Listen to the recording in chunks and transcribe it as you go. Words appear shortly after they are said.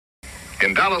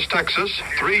In Dallas, Texas,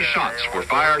 3 shots were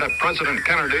fired at President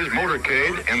Kennedy's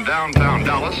motorcade in downtown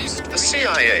Dallas. The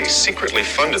CIA secretly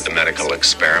funded the medical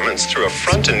experiments through a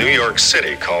front in New York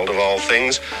City called, of all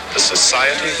things, the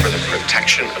Society for the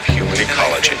Protection of Human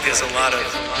Ecology. There's a lot of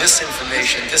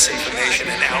misinformation, disinformation,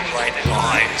 and outright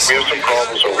lies. We have some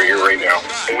problems over here right now,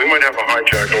 and we might have a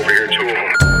hijack over here too.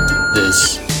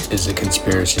 This is a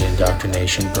conspiracy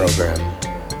indoctrination program,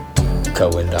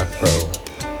 CoIndoc-Pro.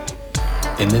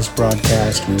 In this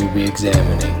broadcast, we will be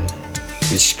examining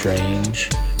the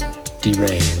strange,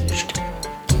 deranged,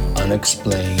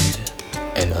 unexplained,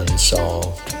 and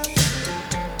unsolved.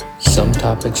 Some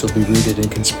topics will be rooted in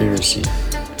conspiracy,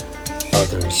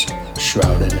 others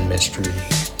shrouded in mystery.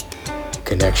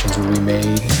 Connections will be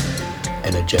made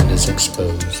and agendas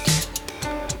exposed.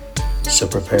 So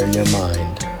prepare your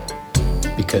mind,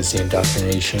 because the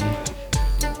indoctrination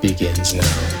begins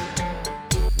now.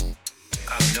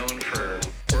 I'm known for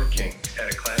working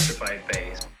at a classified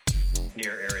base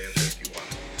near Area 51.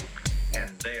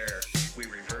 And there, we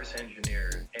reverse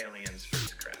engineered alien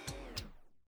spacecraft.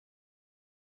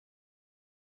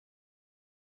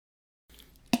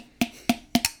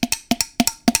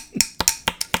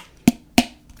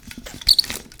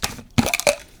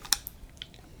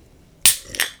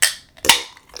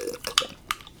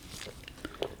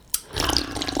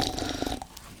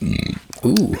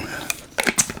 Ooh,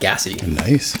 gassy.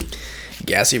 Nice.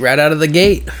 Gassy right out of the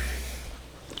gate.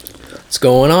 What's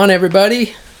going on,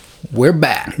 everybody? We're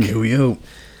back. Yo.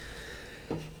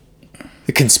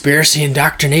 The Conspiracy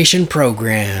Indoctrination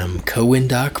Program,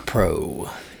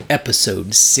 CoIndoc-Pro,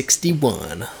 episode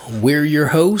 61. We're your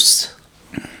hosts,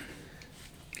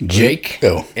 Jake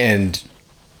and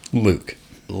Luke.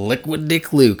 Liquid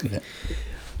Dick Luke. Yeah.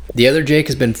 The other Jake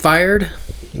has been fired.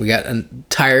 We got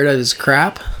tired of his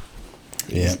crap.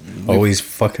 Yeah, always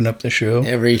fucking up the show.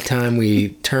 Every time we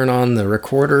turn on the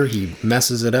recorder, he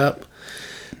messes it up.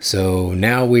 So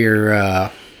now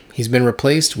he's been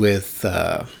replaced with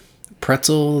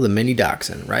Pretzel, the mini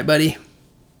dachshund. Right, buddy?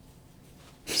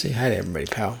 Say hi to everybody,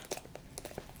 pal.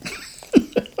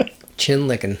 Chin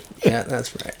licking. Yeah,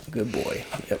 that's right. Good boy.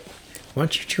 Yep. Why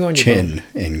don't you chew on your Chin,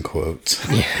 bone? in quotes.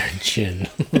 Yeah, chin.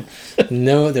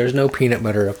 No, there's no peanut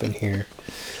butter up in here.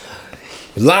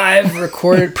 Live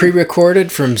recorded,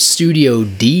 pre-recorded from Studio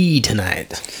D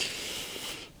tonight.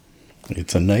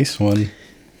 It's a nice one.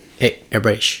 Hey,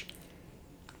 everybody, shh.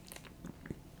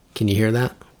 Can you hear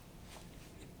that?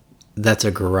 That's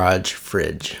a garage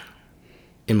fridge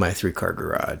in my 3-car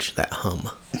garage. That hum.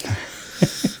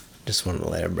 Just wanted to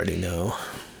let everybody know.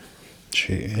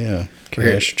 Yeah,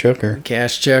 Cash Chucker.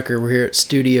 Cash Chucker. We're here at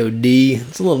Studio D.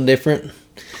 It's a little different.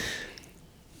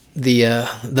 The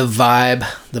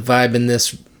vibe in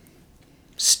this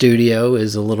studio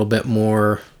is a little bit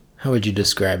more, how would you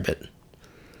describe it?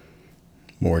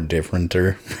 More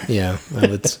differenter. Yeah,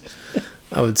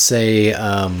 I would say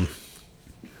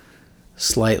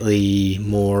slightly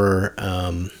more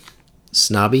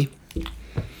snobby.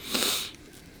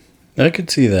 I could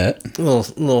see that. A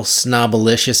little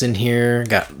snobbalicious in here.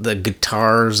 Got the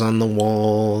guitars on the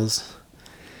walls.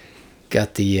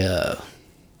 Got the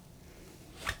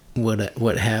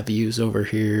what have yous over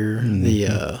here. Mm-hmm.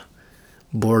 The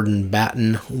board and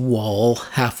batten wall,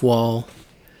 half wall.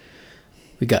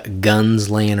 We got guns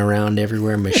laying around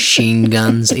everywhere. Machine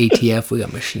guns, ATF. We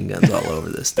got machine guns all over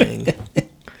this thing.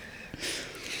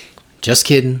 Just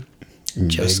kidding.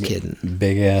 Just kidding.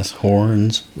 Big ass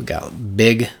horns. We got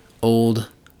big old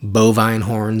bovine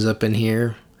horns up in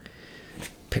here.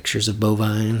 Pictures of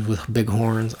bovine with big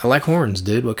horns. I like horns,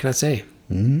 dude. What can I say?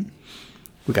 Mm-hmm.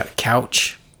 We got a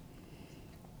couch.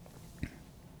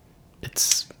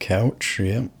 It's couch,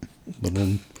 yep.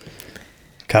 Little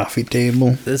coffee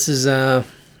table. This is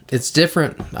it's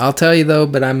different. I'll tell you though,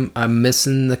 but I'm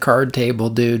missing the card table,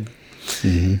 dude.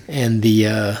 Mm-hmm. And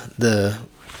the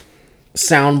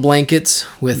sound blankets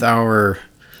with our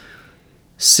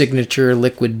signature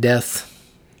Liquid Death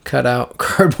cutout,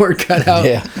 cardboard cutout.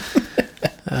 Yeah.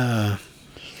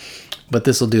 But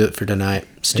this will do it for tonight.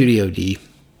 Studio D.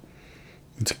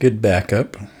 It's a good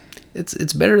backup.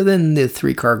 It's better than the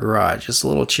 3-car garage. It's a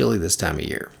little chilly this time of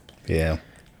year. Yeah.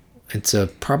 It's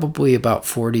probably about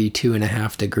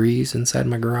 42.5 degrees inside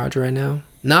my garage right now.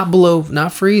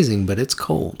 Not freezing, but it's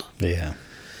cold. Yeah.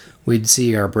 We'd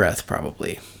see our breath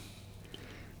probably.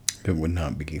 It would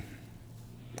not be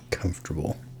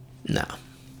comfortable. No.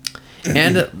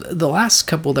 And the last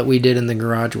couple that we did in the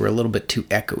garage were a little bit too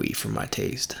echoey for my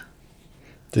taste.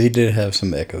 They did have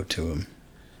some echo to them.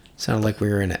 Sounded like we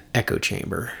were in an echo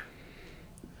chamber.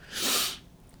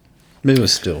 It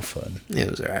was still fun. It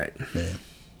was alright. Yeah.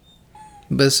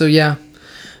 But so yeah,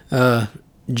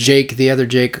 Jake, the other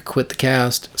Jake, quit the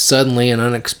cast suddenly and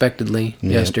unexpectedly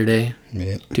yesterday.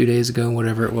 Yep. 2 days ago,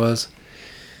 whatever it was.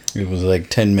 It was like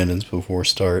 10 minutes before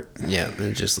start. Yeah,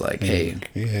 it's just like, hey.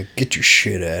 Yeah, get your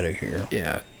shit out of here.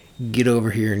 Yeah, get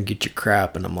over here and get your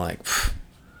crap. And I'm like, pfft.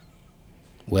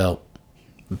 Well,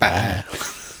 bye.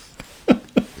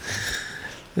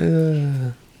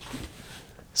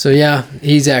 So yeah,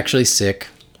 he's actually sick.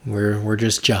 We're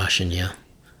just joshing you.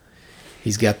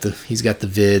 He's got the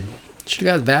vid. Should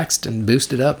have got vaxxed and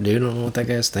boosted up, dude. I don't know what that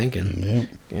guy's thinking. Yep.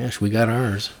 Gosh, we got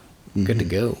ours. Good to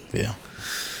go. Yeah.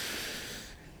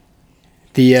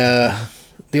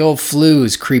 The old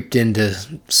flu's creeped into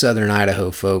southern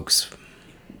Idaho, folks.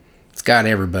 It's got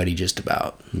everybody just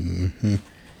about. Mm-hmm.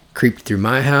 Creeped through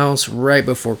my house right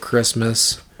before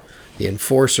Christmas. The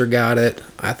enforcer got it.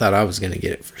 I thought I was going to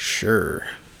get it for sure.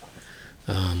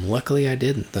 Luckily, I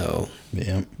didn't, though.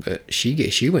 Yeah. But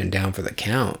she went down for the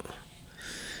count.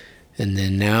 And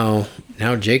then now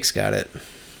Jake's got it.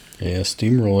 Yeah,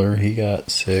 Steamroller, he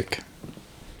got sick.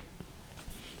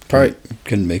 Probably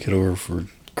couldn't make it over for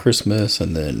Christmas,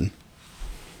 and then...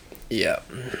 Yeah.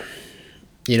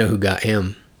 You know who got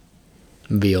him?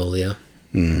 Veolia.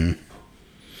 Mm-hmm.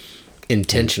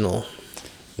 Intentional.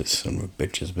 This son of a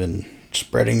bitch has been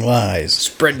spreading lies.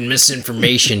 Spreading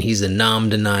misinformation. He's a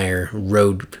nom-denier.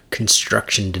 Road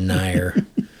construction denier.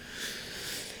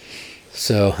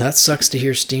 So, that sucks to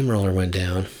hear Steamroller went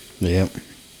down. Yep.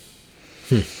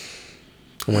 I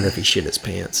wonder if he shit his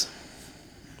pants.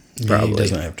 Probably. He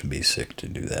doesn't have to be sick to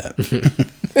do that.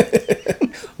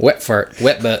 Wet fart.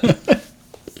 Wet butt.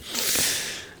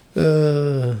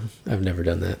 I've never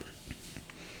done that.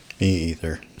 Me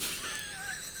either.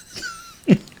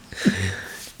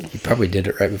 You probably did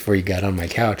it right before you got on my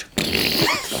couch.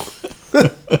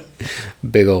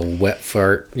 Big old wet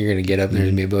fart. You're going to get up and there's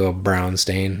going to be a big old brown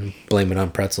stain. Blame it on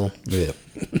pretzel. Yep.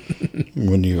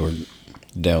 When you were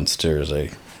downstairs, I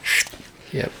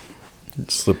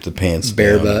slipped the pants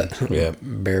bare down. Butt. Yep.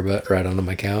 Bare butt right onto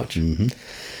my couch. Mm-hmm.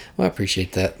 Well, I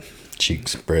appreciate that. Cheek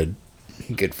spread.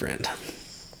 Good friend.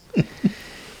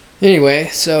 Anyway,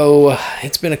 so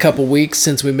it's been a couple weeks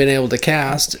since we've been able to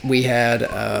cast. We had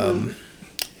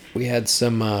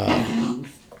some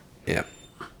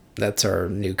that's our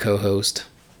new co-host.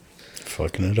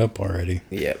 Fucking it up already.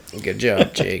 Yep. Good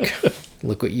job, Jake.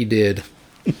 Look what you did.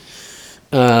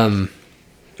 Man,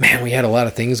 we had a lot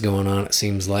of things going on, it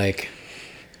seems like.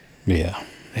 Yeah.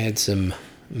 I had some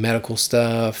medical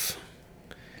stuff.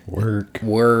 Work.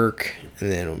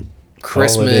 And then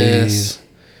Christmas. Holidays.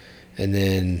 And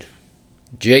then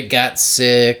Jake got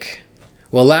sick.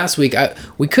 Well, last week,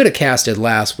 we could have casted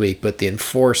last week, but the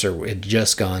enforcer had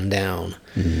just gone down.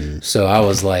 Mm-hmm. So I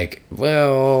was like,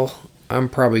 well, I'm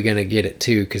probably going to get it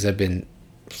too because I've been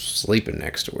sleeping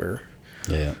next to her.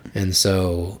 Yeah. And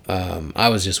so I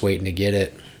was just waiting to get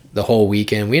it the whole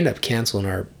weekend. We ended up canceling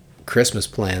our Christmas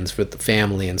plans for the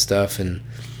family and stuff and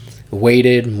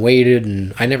waited,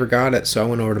 and I never got it. So I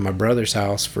went over to my brother's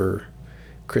house for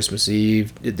Christmas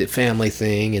Eve, did the family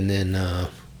thing, and then,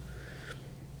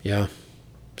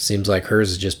 seems like hers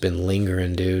has just been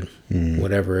lingering, dude.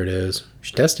 Whatever it is.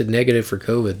 She tested negative for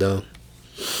COVID, though.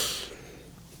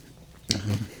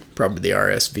 Probably the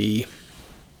RSV.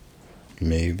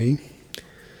 Maybe.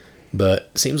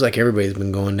 But seems like everybody's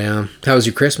been going down. How was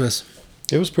your Christmas?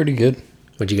 It was pretty good.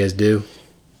 What'd you guys do?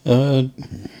 The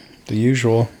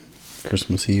usual.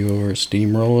 Christmas Eve over at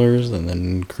Steamrollers, and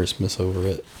then Christmas over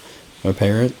at my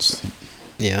parents.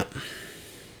 Yeah.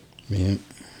 Yeah.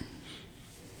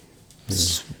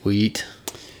 Sweet.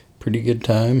 Pretty good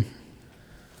time.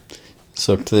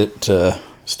 Sucked that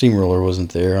Steamroller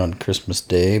wasn't there on Christmas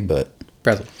Day, but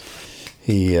Present.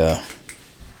 He, it's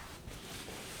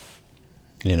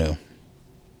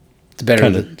better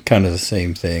kind of the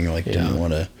same thing. Like, didn't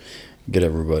want to get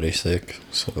everybody sick,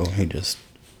 so he just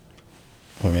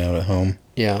hung out at home.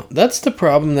 Yeah, that's the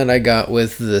problem that I got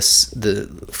with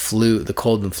the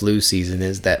cold and flu season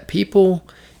is that people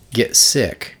get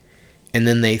sick and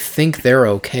then they think they're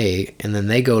okay and then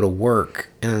they go to work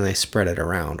and then they spread it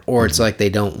around. Or it's like they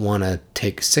don't want to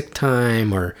take sick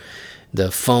time or the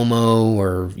FOMO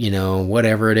or,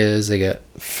 whatever it is. They got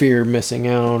fear of missing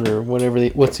out or whatever.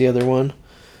 What's the other one?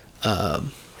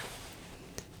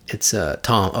 It's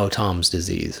Tom's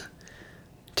disease.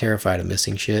 Terrified of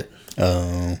missing shit.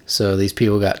 Oh. So these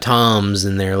people got Toms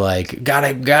and they're like,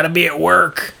 gotta be at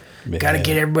work. Yeah. Gotta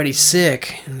get everybody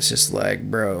sick. And it's just like,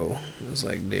 bro. It's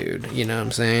like, dude, you know what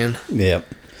I'm saying? Yep.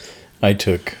 I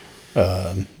took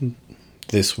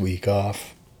this week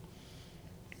off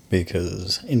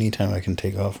because anytime I can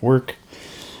take off work,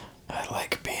 I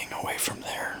like being away from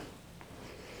there.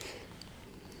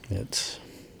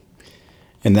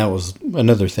 And that was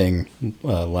another thing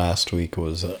last week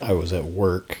was I was at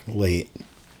work late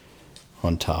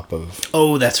on top of...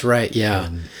 Oh, that's right, yeah.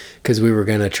 Because we were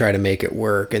going to try to make it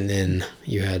work, and then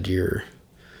you had your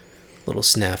little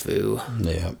snafu.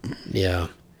 Yeah. Yeah.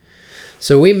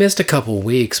 So we missed a couple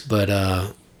weeks,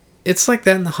 but it's like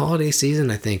that in the holiday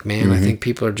season, I think, man. Mm-hmm. I think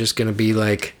people are just going to be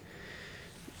like,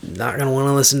 not going to want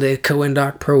to listen to Cohen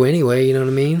Doc Pro anyway, you know what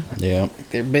I mean? Yeah.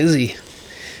 They're busy.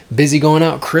 Busy going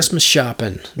out Christmas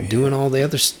shopping, doing all the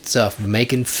other stuff,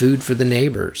 making food for the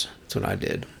neighbors. That's what I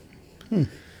did.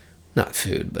 Not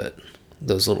food, but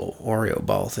those little Oreo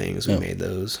ball things. We made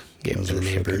those. Gave them to the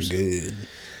neighbors. Good.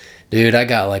 Dude, I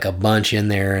got like a bunch in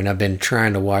there, and I've been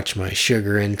trying to watch my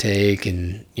sugar intake,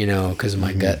 and because of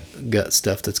my gut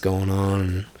stuff that's going on.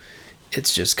 And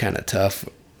it's just kind of tough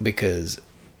because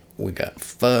we got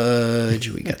fudge,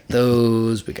 we got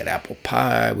those, we got apple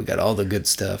pie, we got all the good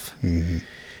stuff. Mm-hmm.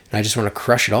 And I just want to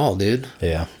crush it all, dude.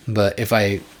 Yeah. But if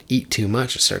I eat too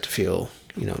much, I start to feel,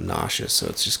 nauseous. So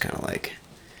it's just kind of like...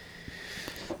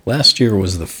 Last year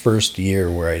was the first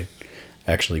year where I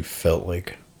actually felt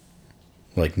like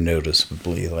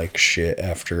noticeably like shit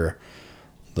after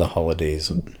the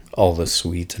holidays, all the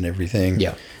sweets and everything.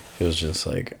 Yeah. It was just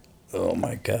like, oh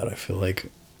my God, I feel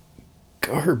like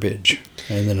garbage.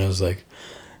 And then I was like,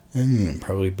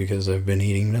 probably because I've been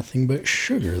eating nothing but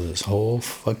sugar this whole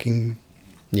fucking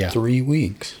 3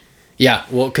 weeks. Yeah,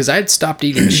 well, because I had stopped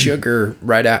eating sugar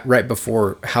right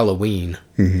before Halloween,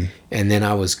 and then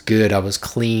I was good. I was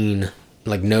clean,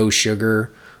 like no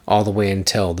sugar, all the way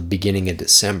until the beginning of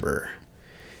December,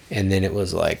 and then it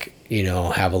was like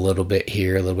have a little bit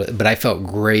here, a little bit, but I felt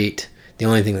great. The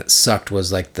only thing that sucked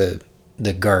was like the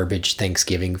garbage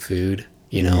Thanksgiving food,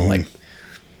 like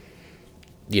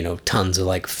tons of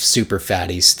like super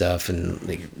fatty stuff and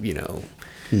like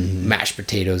mashed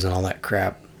potatoes and all that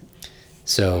crap.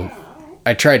 So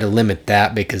I tried to limit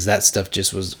that because that stuff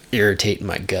just was irritating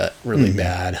my gut really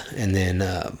bad. And then,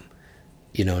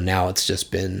 now it's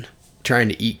just been trying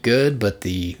to eat good, but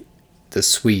the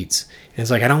sweets. And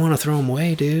it's like, I don't want to throw them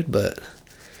away, dude, but...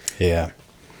 Yeah.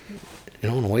 I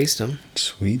don't want to waste them.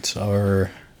 Sweets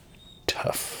are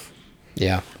tough.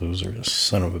 Yeah. Those are a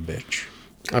son of a bitch.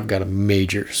 I've got a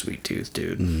major sweet tooth,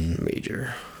 dude.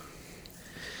 Major.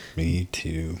 Me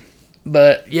too.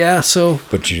 But yeah, so...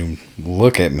 But you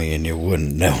look at me and you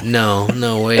wouldn't know.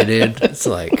 No way, dude. It's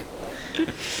like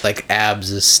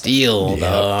abs of steel,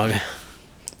 dog.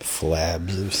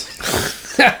 Flabs.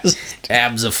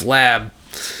 Abs of flab.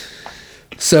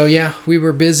 So yeah, we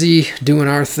were busy doing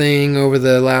our thing over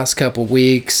the last couple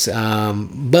weeks,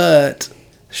 but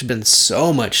there's been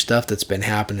so much stuff that's been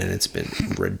happening. It's been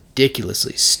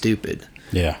ridiculously stupid.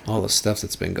 Yeah. All the stuff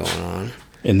that's been going on.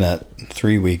 In that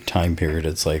 3-week time period,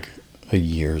 it's like a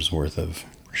year's worth of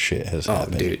shit has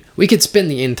happened. Dude. We could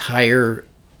spend the entire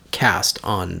cast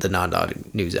on the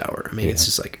Non-Dog News Hour. I mean, it's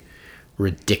just like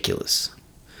ridiculous.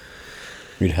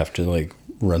 We'd have to like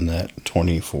run that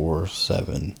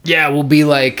 24/7. Yeah, we'll be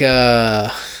like,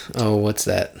 what's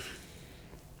that?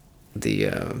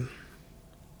 The,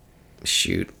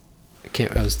 shoot.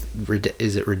 Is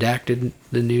it Redacted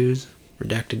the News?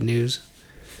 Redacted News?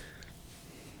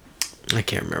 I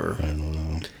can't remember. I don't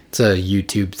know. It's a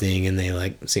YouTube thing, and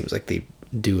they seems like they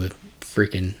do a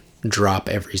freaking drop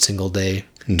every single day,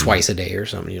 twice a day or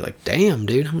something. You're like, damn,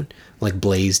 dude. I'm like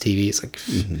Blaze TV. It's like,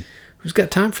 who's got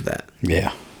time for that?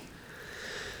 Yeah.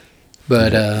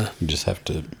 But you just have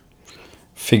to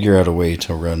figure out a way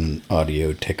to run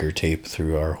audio ticker tape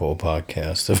through our whole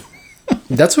podcast.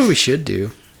 That's what we should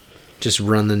do. Just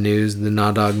run the news, the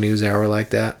Naw Dog News Hour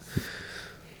like that.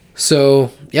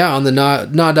 So, yeah, on the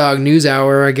Naw Dog News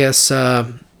Hour, I guess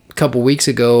a couple weeks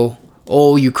ago,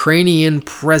 Ukrainian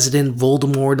President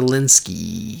Volodymyr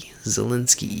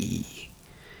Zelensky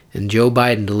and Joe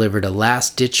Biden delivered a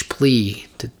last-ditch plea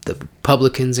to the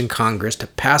Republicans in Congress to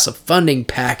pass a funding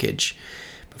package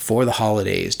before the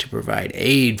holidays to provide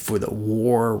aid for the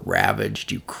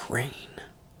war-ravaged Ukraine.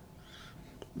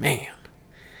 Man.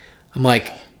 I'm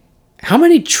like, how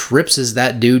many trips is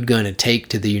that dude going to take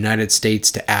to the United States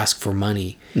to ask for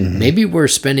money? Maybe we're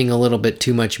spending a little bit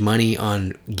too much money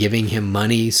on giving him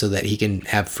money so that he can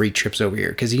have free trips over here.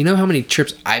 Because you know how many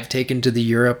trips I've taken to the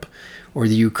Europe or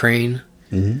the Ukraine?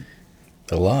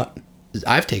 A lot.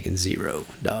 I've taken 0,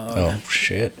 dog. Oh,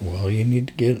 shit. Well, you need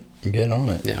to get on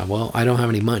it. Yeah, well, I don't have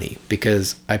any money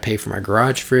because I pay for my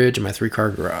garage fridge and my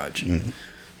 3-car garage.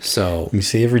 So... You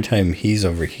see, every time he's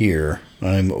over here,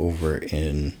 I'm over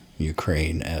in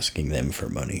Ukraine asking them for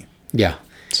money. Yeah.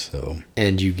 So...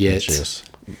 And you get...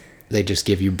 They just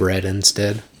give you bread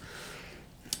instead?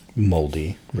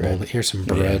 Moldy bread. Here's some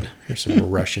bread. Yeah. Here's some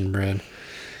Russian bread.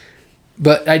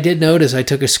 But I did notice, I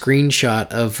took a screenshot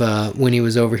of when he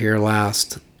was over here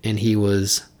last, and he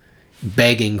was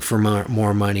begging for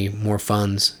more money, more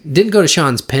funds. Didn't go to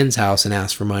Sean Penn's house and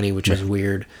ask for money, which is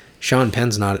weird. Sean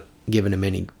Penn's not giving him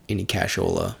any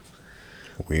cashola.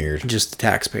 Weird. Just the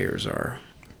taxpayers are.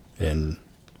 And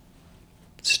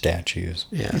statues.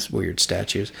 Yes, weird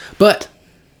statues. But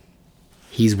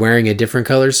he's wearing a different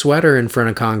colored sweater in front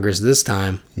of Congress this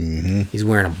time. Mm-hmm. He's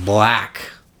wearing a black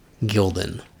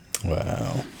Gildan.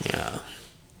 Wow. Yeah.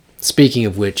 Speaking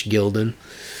of which, Gildan,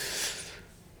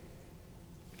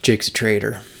 Jake's a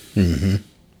traitor. Mm-hmm.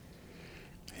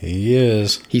 He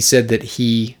is. He said that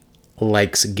he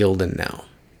likes Gildan now.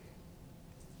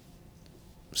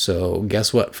 So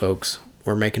guess what, folks?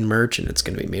 We're making merch, and it's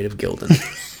going to be made of Gildan.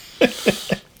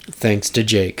 Thanks to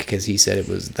Jake, because he said it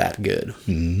was that good.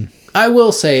 Mm-hmm. I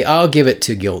will say, I'll give it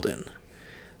to Gildan.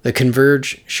 The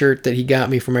Converge shirt that he got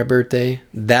me for my birthday,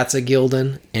 that's a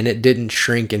Gildan, and it didn't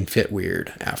shrink and fit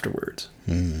weird afterwards.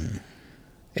 Mm.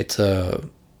 It's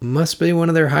must be one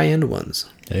of their high-end ones.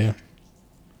 Yeah.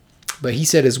 But he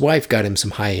said his wife got him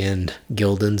some high-end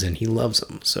Gildans, and he loves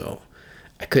them. So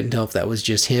I couldn't tell if that was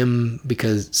just him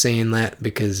saying that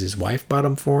because his wife bought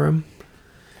them for him,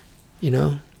 you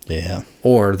know? Yeah.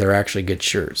 Or they're actually good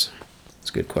shirts. It's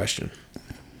a good question.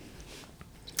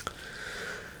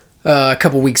 A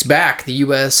couple weeks back, the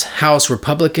U.S. House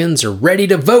Republicans are ready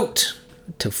to vote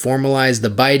to formalize the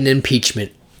Biden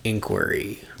impeachment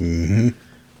inquiry. Mm-hmm.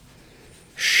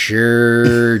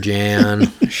 Sure,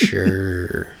 Jan.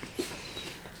 Sure.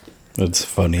 It's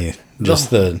funny.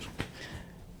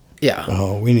 Yeah.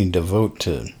 Oh, we need to vote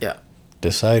to Yeah.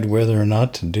 decide whether or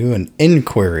not to do an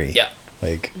inquiry. Yeah.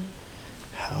 Like,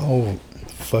 how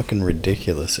fucking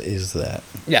ridiculous is that?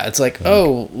 Yeah, it's like,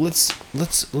 oh,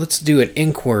 let's do an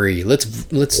inquiry.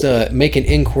 Let's make an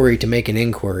inquiry to make an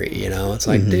inquiry. You know, it's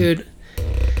like, dude,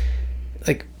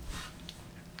 like,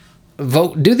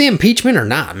 vote, do the impeachment or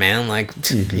not, man. Like,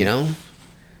 you know,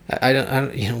 I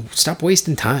don't, you know, stop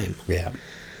wasting time. Yeah.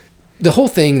 The whole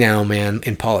thing now, man,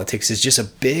 in politics is just a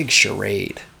big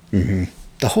charade. Mm-hmm.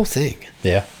 The whole thing.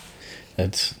 Yeah.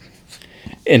 It's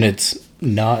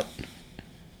not.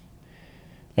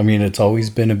 I mean, it's always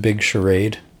been a big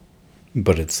charade,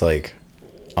 but it's like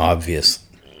obvious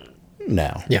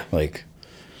now. Yeah. Like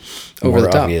Over more the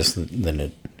top. obvious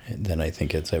than I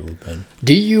think it's ever been.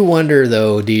 Do you wonder,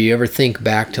 though, do you ever think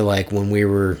back to like when we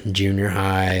were junior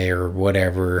high or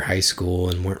whatever, high school,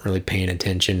 and weren't really paying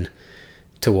attention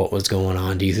to what was going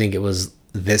on? Do you think it was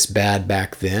this bad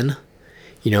back then?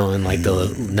 You know, in like the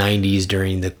 90s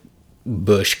during the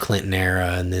Bush Clinton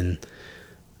era, and then,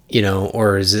 you know,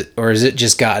 or is it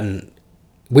just gotten,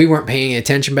 we weren't paying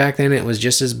attention back then, it was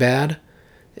just as bad?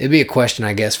 It'd be a question,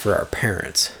 I guess, for our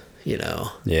parents, you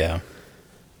know. Yeah.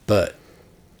 But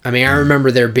I mean, I remember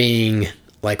there being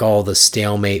like all the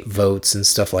stalemate votes and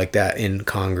stuff like that in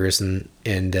Congress and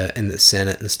in the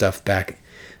Senate and stuff back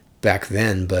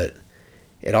then, but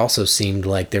it also seemed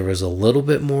like there was a little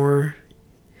bit more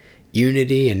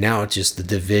unity, and now it's just, the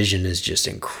division is just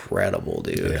incredible,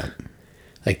 dude. Yeah.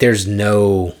 Like there's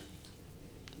no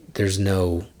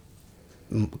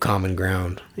common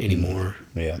ground anymore.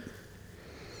 Yeah.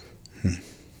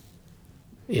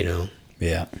 You know?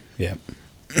 Yeah. Yeah.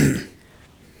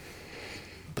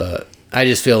 But I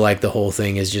just feel like the whole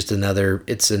thing is just another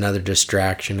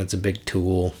distraction. It's a big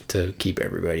tool to keep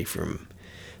everybody from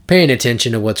paying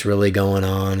attention to what's really going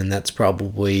on, and that's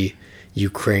probably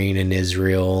Ukraine and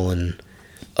Israel and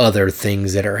other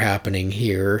things that are happening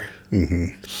here.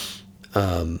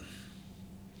 Mm-hmm.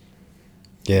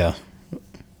 Yeah.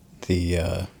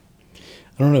 I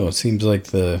don't know, it seems like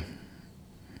the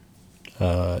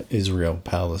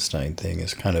Israel-Palestine thing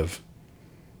is kind of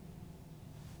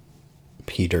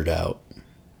petered out.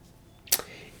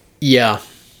 Yeah,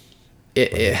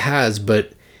 it has,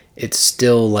 but it's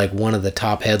still like one of the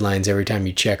top headlines every time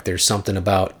you check. There's something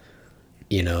about,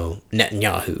 you know,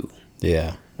 Netanyahu.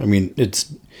 Yeah. I mean,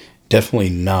 it's definitely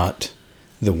not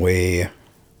the way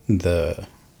the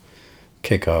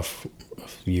kickoff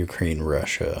of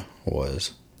Ukraine-Russia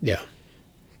was. Yeah.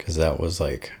 Because that was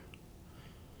like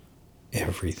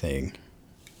everything.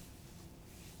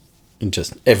 And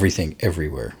just everything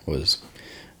everywhere was,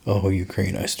 oh,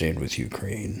 Ukraine, I stand with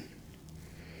Ukraine.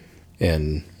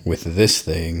 And with this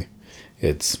thing,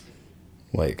 it's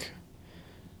like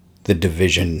the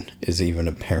division is even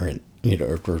apparent, you know,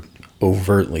 or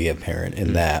overtly apparent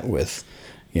in that with,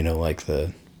 you know, like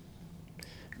the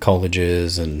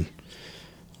colleges and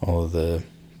all of the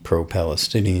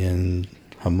pro-Palestinian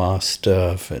Hamas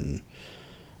stuff and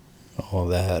all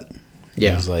that.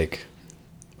 Yeah. It was like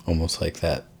almost like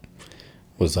that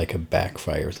was like a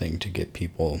backfire thing to get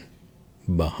people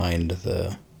behind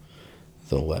the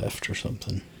left or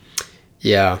something.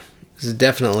 Yeah, it's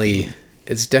definitely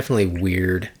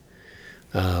weird.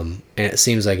 And it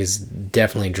seems like it's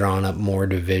definitely drawn up more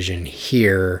division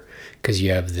here because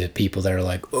you have the people that are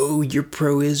like, oh, you're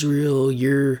pro-Israel,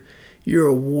 you're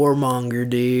a warmonger,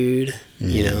 dude.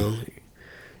 You know,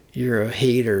 you're a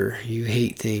hater, you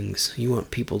hate things, you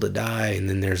want people to die. And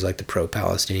then there's like the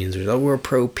pro-Palestinians, there's, oh, we're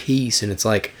pro-peace. And it's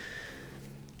like,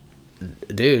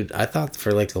 dude, I thought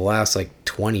for like the last like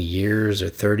 20 years or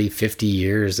 30, 50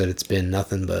 years that it's been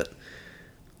nothing but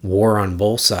war on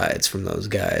both sides from those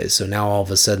guys. So now all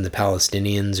of a sudden the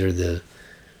Palestinians are the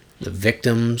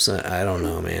victims. I don't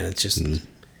know, man. It's just,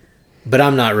 but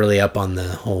I'm not really up on the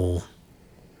whole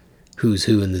who's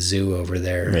who in the zoo over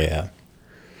there. Yeah.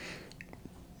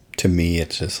 To me,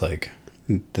 it's just like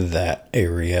that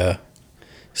area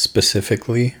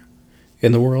specifically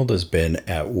in the world has been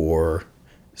at war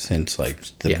since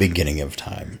like the beginning of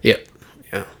time. Yep.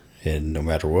 Yeah. And no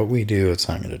matter what we do, it's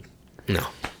not going to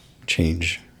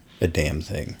change a damn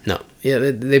thing. No. Yeah,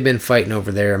 they've been fighting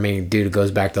over there. I mean, dude, it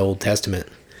goes back to the Old Testament.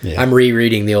 Yeah. I'm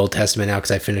rereading the Old Testament now because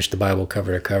I finished the Bible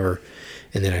cover to cover,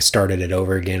 and then I started it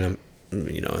over again. I'm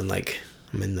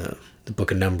in the book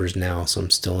of Numbers now, so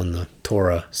I'm still in the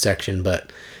Torah section.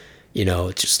 But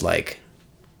it's just like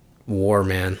war,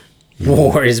 man.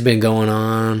 War has been going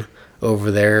on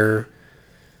over there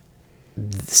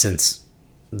since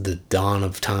the dawn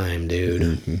of time, dude.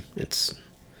 Mm-hmm. It's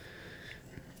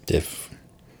if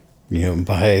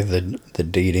by the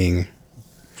dating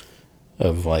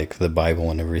of like the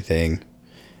Bible and everything,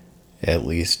 at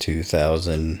least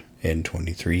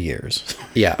 2023 years.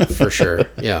 Yeah, for sure.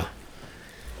 Yeah,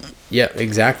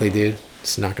 exactly, dude.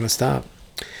 It's not gonna stop.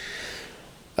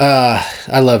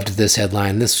 I loved this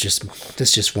headline. This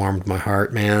just warmed my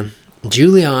heart, man.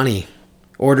 Giuliani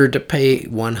ordered to pay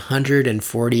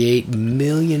 $148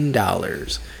 million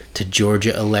to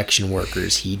Georgia election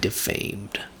workers he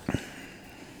defamed. It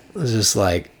was just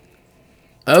like,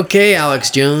 okay, Alex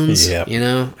Jones. Yep.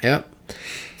 Yep.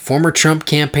 Former Trump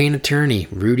campaign attorney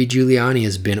Rudy Giuliani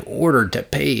has been ordered to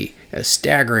pay a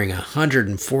staggering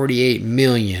 $148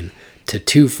 million to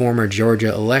two former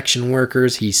Georgia election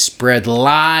workers he spread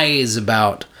lies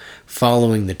about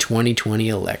following the 2020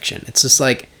 election. It's just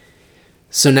like,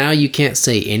 so now you can't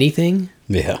say anything?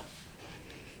 Yeah.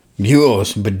 You owe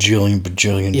us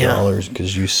bajillion dollars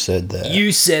because you said that.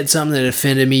 You said something that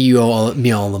offended me. You owe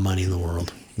me all the money in the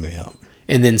world. Yeah.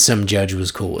 And then some judge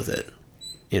was cool with it.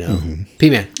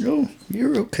 P-Man. Oh,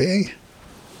 you're okay.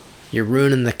 You're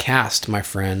ruining the cast, my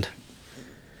friend.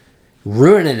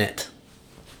 Ruining it.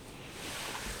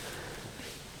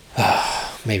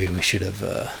 Maybe I should have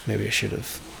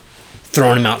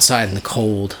thrown him outside in the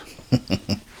cold.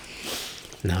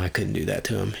 No, I couldn't do that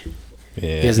to him.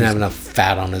 Yeah, he doesn't have enough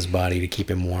fat on his body to keep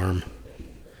him warm.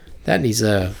 He's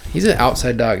an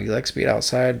outside dog. He likes to be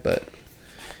outside, but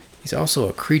he's also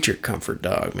a creature comfort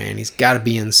dog, man. He's got to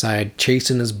be inside,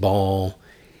 chasing his ball,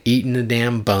 eating the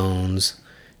damn bones,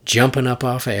 jumping up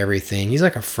off of everything. He's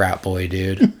like a frat boy,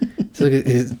 dude.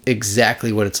 It's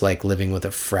exactly what it's like living with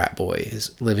a frat boy,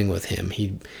 is living with him.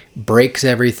 He breaks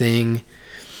everything,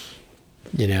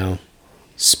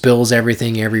 spills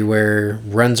everything everywhere,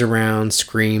 runs around,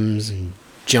 screams, and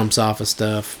jumps off of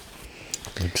stuff.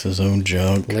 Licks his own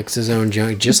junk,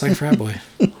 just like frat boy.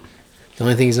 The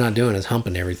only thing he's not doing is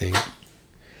humping everything.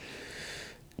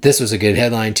 This was a good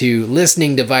headline, too.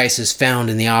 Listening devices found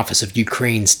in the office of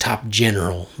Ukraine's top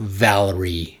general,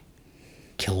 Valery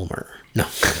Kilmer. No.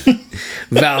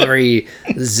 Valery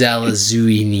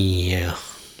Zalazuini.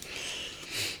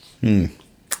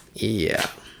 Yeah.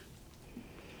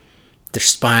 They're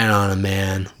spying on him,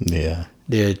 man. Yeah.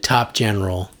 Dude, top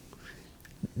general.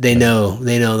 They know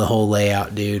the whole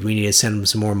layout, dude. We need to send them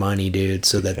some more money, dude,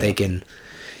 so that they can,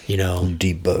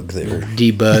 debug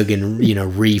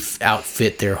and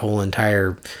outfit their whole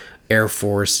entire Air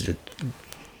Force,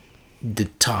 the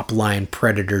top line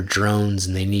Predator drones,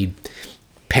 and they need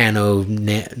pano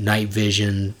night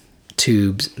vision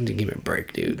tubes. Give me a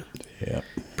break, dude. Yeah,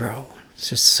 bro,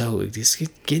 it's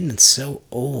getting so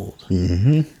old.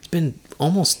 Mm-hmm. It's been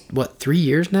almost 3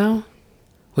 years now.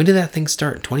 When did that thing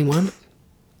start? 21?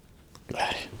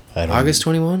 August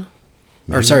 21?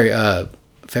 Or sorry,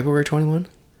 February 21?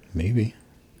 Maybe.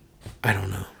 I don't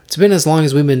know. It's been as long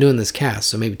as we've been doing this cast,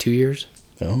 so maybe 2 years.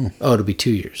 Oh, it'll be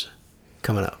 2 years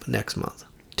coming up next month.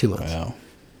 2 months. Wow.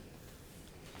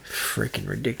 Freaking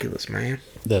ridiculous, man.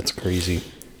 That's crazy.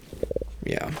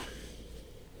 Yeah.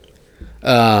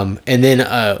 And then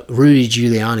Rudy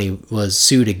Giuliani was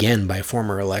sued again by a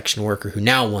former election worker who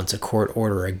now wants a court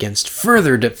order against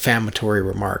further defamatory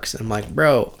remarks. And I'm like,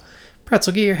 bro,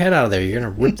 Pretzel, get your head out of there. You're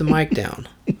going to rip the mic down.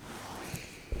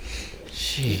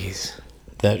 Jeez.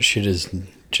 That shit is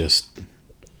just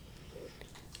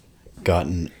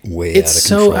gotten way It's out of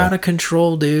so control. out of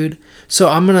control, dude. So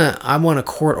I want a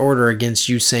court order against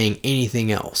you saying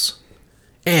anything else.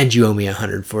 And you owe me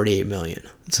 $148 million.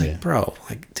 It's like, Yeah. bro,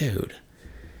 like, dude.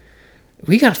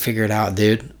 We got to figure it out,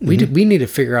 dude. We need to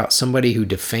figure out somebody who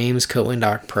defames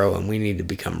Coindoc Pro, and we need to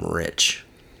become rich.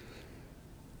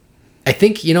 I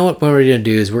think, you know what we're going to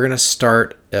do is we're going to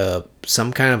start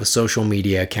some kind of a social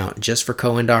media account just for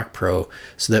Coindoc Pro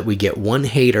so that we get one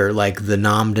hater like the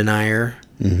nom denier,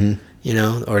 you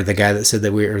know, or the guy that said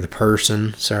that the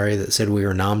person, sorry, that said we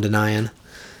were nom denying.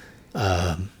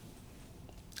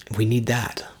 We need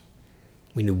that.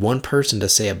 We need one person to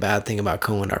say a bad thing about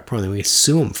Coindoc Pro, and then we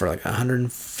sue him for like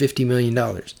 $150 million.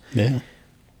 Yeah.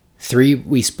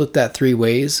 We split that 3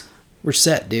 ways. We're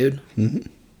set, dude.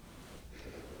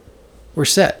 We're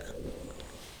set.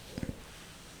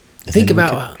 Think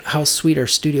about how sweet our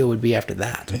studio would be after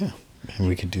that. Yeah. And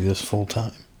we could do this full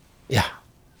time. Yeah.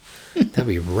 That'd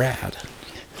be rad.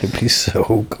 It'd be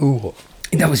so cool.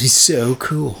 That would be so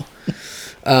cool.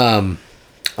 I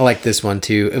like this one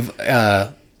too.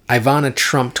 Ivana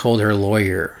Trump told her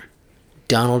lawyer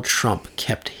Donald Trump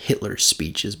kept Hitler's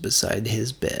speeches beside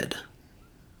his bed.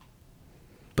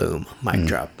 Boom. Mic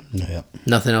drop. Yep.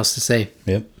 Nothing else to say.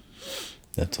 Yep.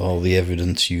 That's all the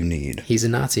evidence you need. He's a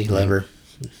Nazi lover.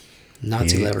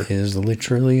 Nazi He lover. is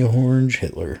literally Orange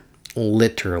Hitler.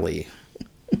 Literally.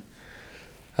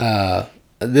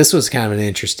 This was kind of an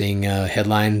interesting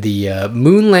headline. The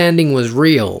moon landing was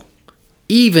real,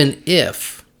 even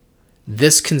if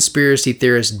this conspiracy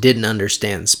theorist didn't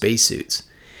understand spacesuits.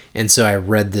 And so I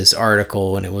read this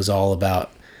article, and it was all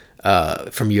about,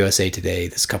 from USA Today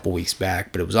this couple weeks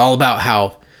back, but it was all about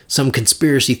how some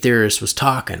conspiracy theorist was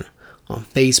talking on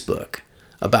Facebook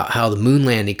about how the moon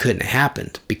landing couldn't have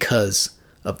happened because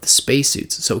of the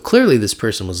spacesuits. So clearly this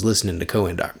person was listening to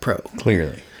Coindoc Pro.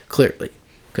 Clearly.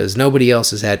 Because nobody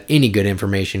else has had any good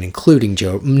information, including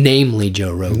namely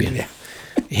Joe Rogan. Yeah.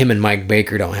 Him and Mike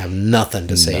Baker don't have nothing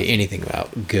to say anything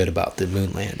good about the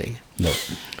moon landing. Nope.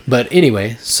 But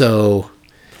anyway, so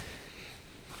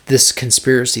this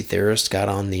conspiracy theorist got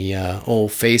on the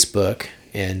old Facebook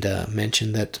and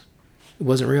mentioned that it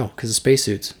wasn't real because of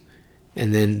spacesuits.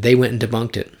 And then they went and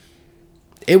debunked it.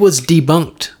 It was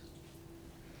debunked.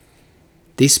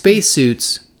 These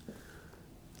spacesuits,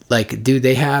 like, dude,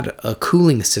 they had a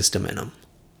cooling system in them.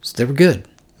 So they were good.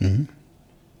 Mm-hmm.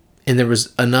 And there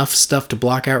was enough stuff to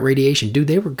block out radiation. Dude,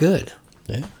 they were good.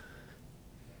 Yeah.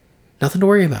 Nothing to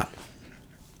worry about.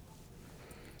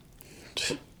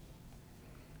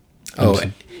 Oh,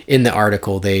 in the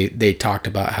article, they talked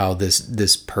about how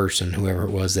this person, whoever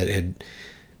it was that had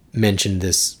mentioned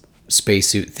this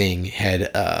spacesuit thing,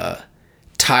 had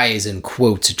ties and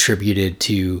quotes attributed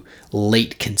to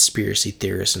late conspiracy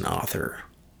theorist and author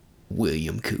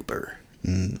William Cooper.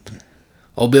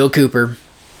 Oh, Bill Cooper.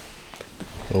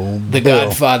 Oh, The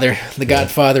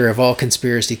godfather of all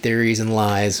conspiracy theories and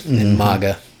lies and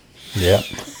MAGA. Yeah.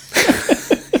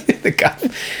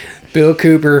 Bill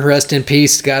Cooper, rest in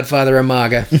peace, godfather of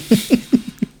MAGA.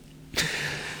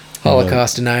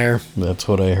 Holocaust denier. That's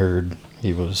what I heard.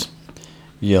 He was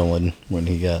yelling when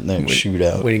he got in that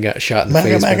shootout. When he got shot in the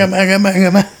MAGA, face. MAGA, MAGA,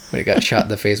 MAGA, MAGA. When he got shot in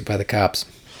the face by the cops.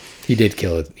 He did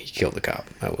kill it. He killed the cop.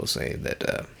 I will say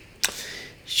that.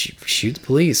 Shoot the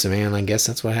police, man. I guess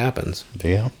that's what happens.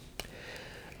 Yeah.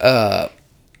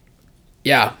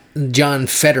 Yeah, John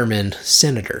Fetterman,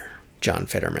 Senator John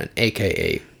Fetterman,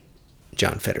 a.k.a.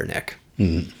 John Fetterneck.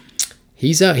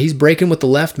 He's breaking with the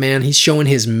left, man. He's showing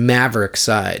his maverick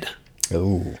side.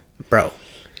 Oh. Bro.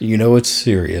 You know it's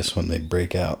serious when they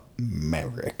break out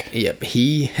maverick. Yep,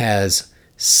 he has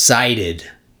sided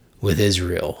with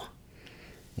Israel.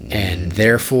 And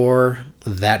therefore,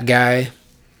 that guy,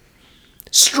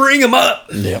 string him up!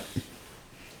 Yep.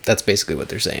 That's basically what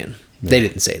they're saying. They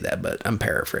didn't say that, but I'm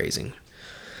paraphrasing.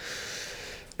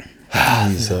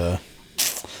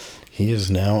 He is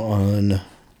now on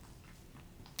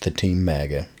the Team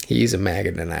MAGA. He's a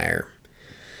MAGA denier.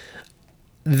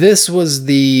 This was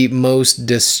the most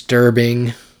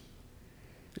disturbing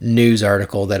news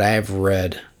article that I have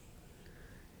read,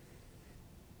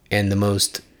 and the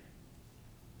most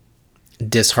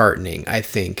disheartening, I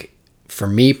think, for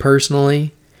me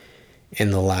personally, in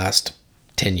the last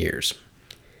 10 years.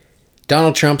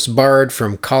 Donald Trump's barred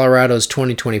from Colorado's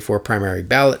 2024 primary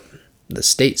ballot. The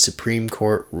state Supreme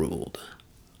Court ruled.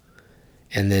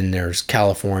 And then there's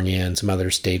California and some other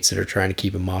states that are trying to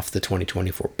keep him off the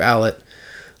 2024 ballot.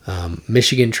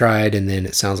 Michigan tried, and then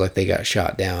it sounds like they got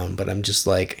shot down. But I'm just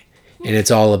like, and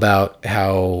it's all about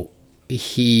how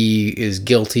he is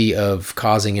guilty of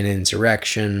causing an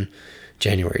insurrection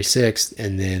January 6th,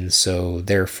 and then so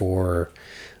therefore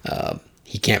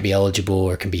he can't be eligible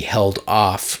or can be held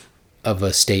off of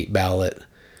a state ballot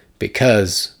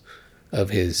because of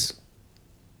his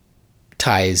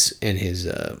ties and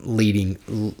his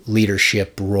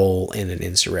leadership role in an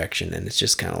insurrection. And it's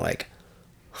just kind of like,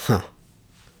 huh.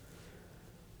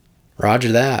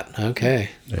 Roger that. Okay.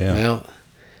 Yeah. Well,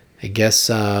 I guess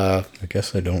I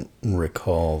don't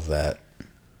recall that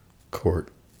court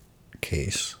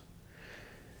case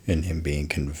and him being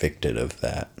convicted of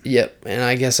that. Yep. And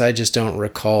I guess I just don't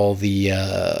recall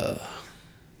the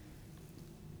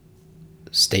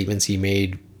statements he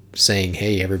made saying,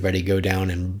 hey, everybody go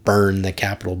down and burn the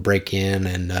Capitol, break in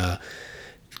and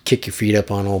kick your feet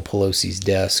up on old Pelosi's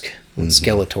desk, on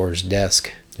Skeletor's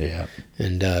desk. Yeah.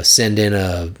 And send in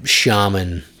a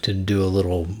shaman to do a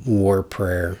little war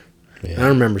prayer. Yeah. I don't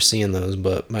remember seeing those,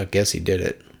 but I guess he did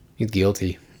it. He's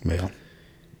guilty. Yeah.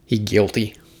 He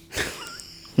guilty.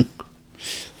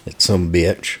 It's some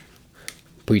bitch.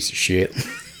 Piece of shit.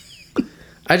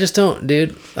 I just don't,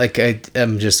 dude. Like,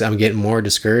 I'm getting more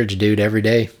discouraged, dude, every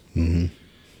day. Mm-hmm.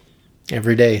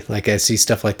 Every day. Like, I see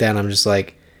stuff like that, and I'm just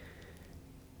like,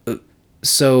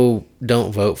 so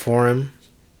don't vote for him.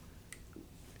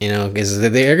 You know, because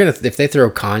they're gonna, if they throw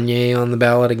Kanye on the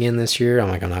ballot again this year, I'm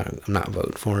like, I'm not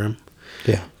voting for him.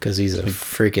 Yeah, because he's a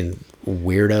freaking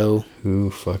weirdo.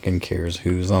 Who fucking cares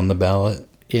who's on the ballot?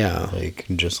 Yeah, like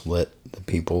just let the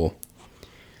people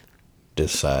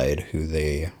decide who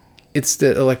they. It's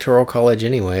the Electoral College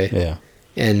anyway. Yeah,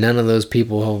 and none of those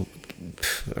people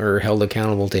are held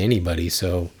accountable to anybody.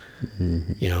 So,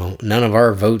 you know, none of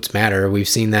our votes matter. We've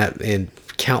seen that in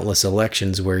countless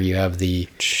elections where you have the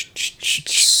so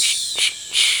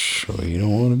you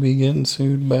don't want to be getting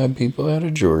sued by people out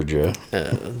of Georgia.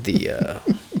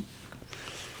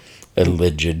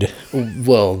 Alleged.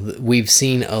 Well, we've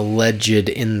seen alleged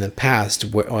in the past.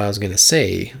 What I was going to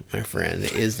say, my friend,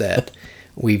 is that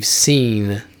we've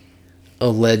seen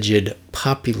alleged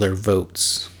popular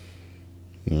votes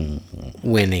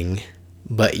winning,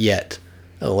 but yet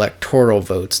electoral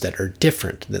votes that are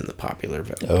different than the popular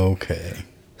vote. Okay.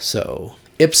 So,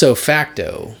 ipso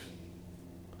facto,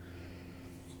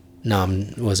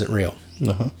 Nam wasn't real.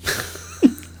 Uh-huh.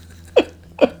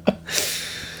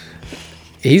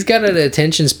 He's got an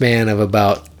attention span of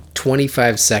about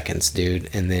 25 seconds, dude,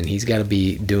 and then he's got to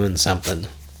be doing something.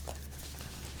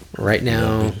 Right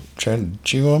now, trying to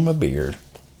chew on my beard.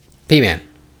 P-Man.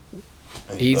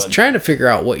 He's trying to figure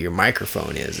out what your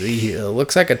microphone is. He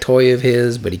looks like a toy of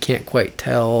his, but he can't quite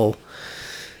tell.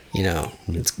 You know,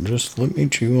 it's just let me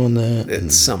chew on that.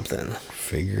 It's something.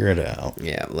 Figure it out.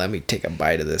 Yeah, let me take a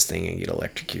bite of this thing and get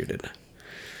electrocuted.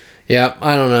 Yeah,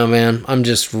 I don't know, man. I'm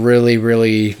just really,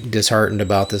 really disheartened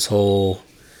about this whole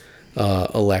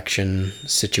election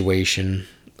situation.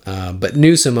 But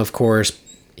Newsom, of course,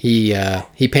 he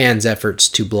pans efforts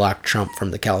to block Trump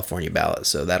from the California ballot,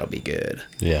 so that'll be good.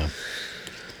 Yeah.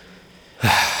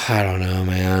 I don't know,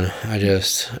 man.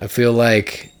 I feel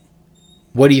like,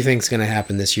 what do you think is going to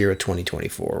happen this year with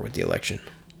 2024 with the election?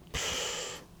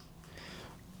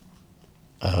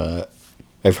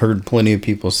 I've heard plenty of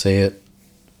people say it,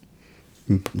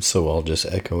 so I'll just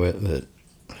echo it, that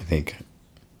I think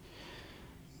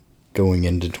going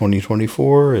into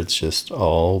 2024, it's just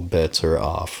all bets are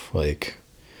off. Like,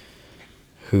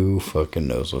 who fucking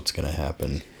knows what's going to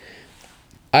happen?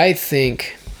 I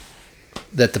think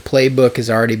that the playbook has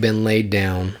already been laid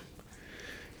down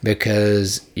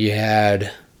because you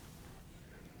had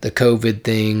the COVID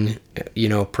thing, you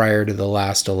know, prior to the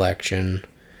last election,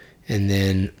 and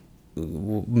then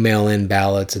mail-in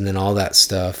ballots and then all that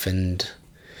stuff, and,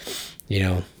 you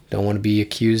know, don't want to be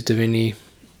accused of any,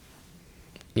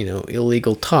 you know,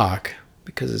 illegal talk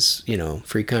because it's, you know,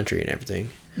 free country and everything.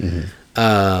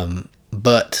 Mm-hmm.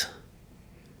 But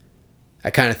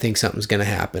I kind of think something's going to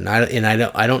happen.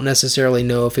 I don't necessarily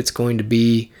know if it's going to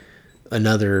be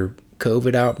another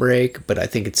COVID outbreak, but I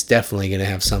think it's definitely going to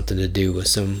have something to do with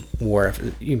some war.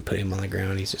 You can put him on the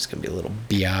ground. He's just going to be a little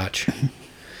biatch.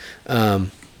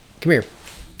 Come here.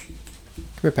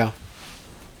 Come here, pal.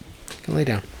 Come lay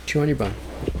down. Chew on your bone.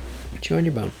 Chew on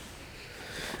your bone.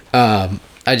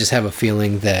 I just have a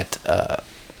feeling that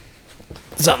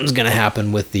something's going to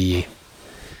happen with the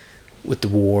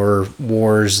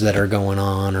wars that are going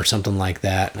on or something like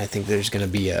that. And I think there's going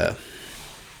to be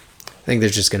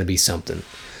just going to be something.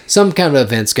 Some kind of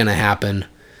event's going to happen,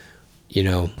 you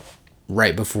know,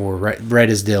 right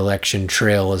as the election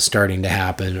trail is starting to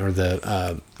happen, or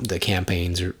the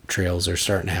campaigns or trails are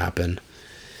starting to happen.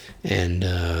 And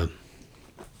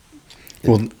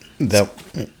well, that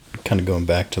kind of going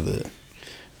back to the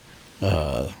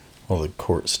all the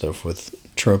court stuff with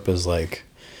Trump is like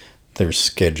they're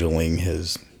scheduling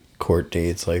his court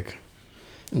dates like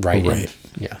right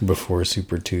Yeah. before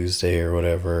Super Tuesday or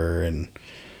whatever, and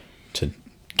to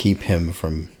keep him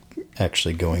from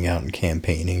actually going out and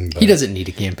campaigning. But He doesn't need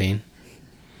a campaign.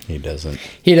 He doesn't.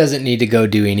 He doesn't need to go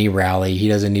do any rally. He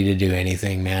doesn't need to do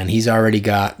anything, man. He's already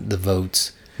got the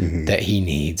votes that he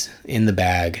needs in the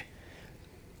bag.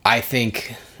 I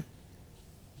think,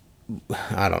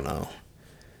 I don't know.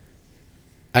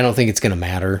 I don't think it's going to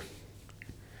matter.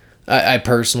 I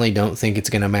personally don't think it's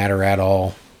going to matter at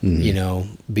all, you know,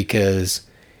 because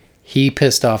he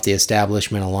pissed off the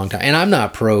establishment a long time. And I'm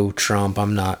not pro-Trump.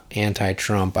 I'm not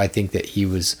anti-Trump. I think that he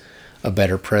was a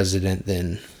better president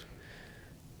than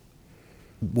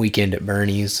Weekend at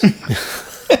Bernie's.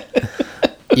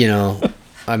 You know,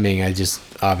 I mean, I just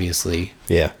obviously.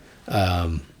 Yeah.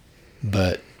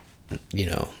 But, you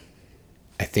know,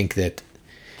 I think that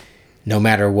no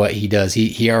matter what he does,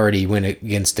 he already went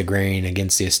against the grain,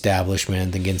 against the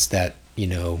establishment, against that, you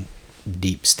know,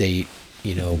 deep state,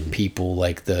 you know, people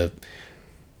like the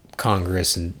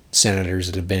Congress and senators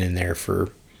that have been in there for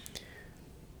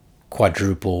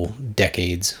quadruple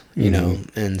decades, you know,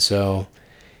 and so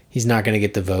he's not going to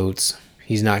get the votes.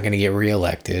 He's not going to get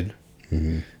reelected.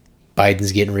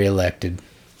 Biden's getting reelected.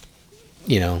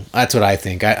 You know, that's what I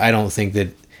think. I don't think that,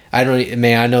 I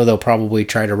know they'll probably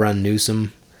try to run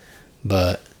Newsom,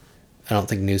 but I don't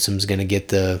think Newsom's going to get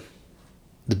the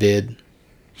bid,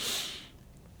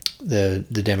 the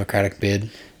Democratic bid.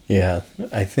 Yeah,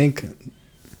 I think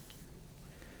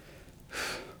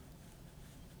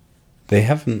they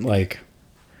haven't, like,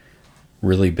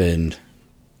 really been,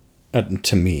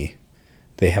 to me,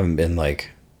 they haven't been, like,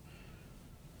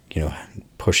 you know,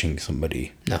 pushing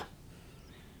somebody. No.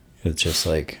 It's just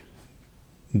like,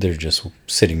 they're just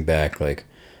sitting back like,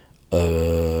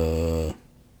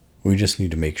 we just need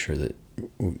to make sure that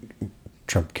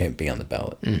Trump can't be on the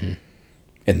ballot. And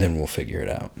then we'll figure it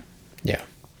out. Yeah.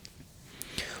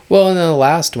 Well, and then the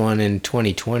last one in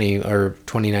 2020 or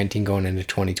 2019 going into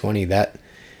 2020, that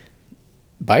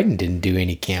Biden didn't do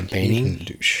any campaigning. He didn't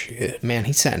do shit. Man,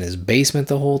 he sat in his basement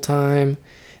the whole time.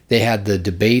 They had the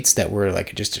debates that were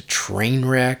like just a train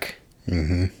wreck.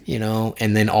 You know,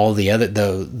 and then all the other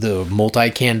the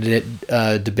multi-candidate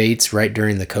debates right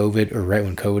during the COVID, or right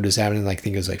when COVID was happening. Like, I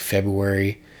think it was like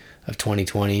February of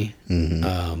 2020.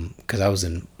 Because I was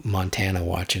in Montana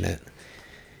watching it,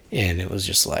 and it was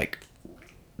just like,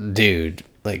 dude,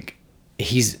 like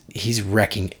he's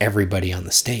wrecking everybody on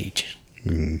the stage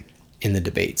in the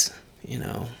debates, you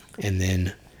know. And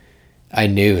then I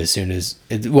knew as soon as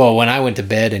when I went to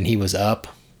bed and he was up,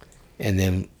 and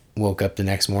then woke up the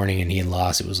next morning and he had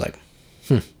lost, it was like,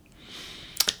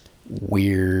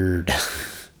 weird.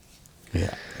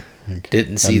 Yeah.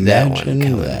 Didn't see that one Imagine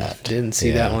coming. that. Didn't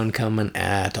see that one coming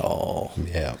at all.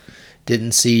 Yeah.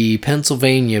 Didn't see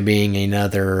Pennsylvania being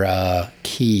another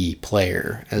key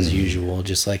player as usual,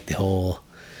 just like the whole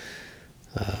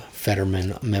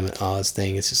Fetterman Amendment Oz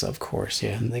thing. It's just, of course,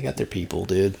 yeah, they got their people,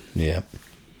 dude. Yeah.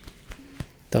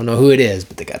 Don't know who it is,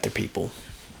 but they got their people.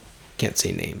 Can't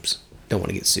say names. Don't want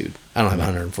to get sued. I don't have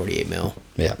 148 mil.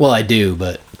 Yeah. Well, I do,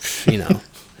 but, you know.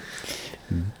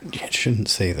 You shouldn't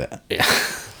say that. Yeah.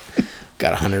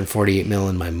 Got 148 mil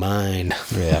in my mind.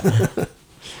 Yeah.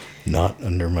 Not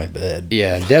under my bed.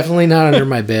 Yeah, definitely not under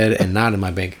my bed and not in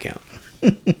my bank account.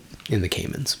 In the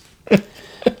Caymans.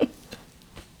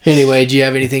 Anyway, do you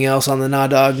have anything else on the Nah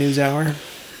Dog News Hour?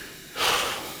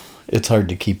 It's hard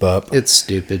to keep up. It's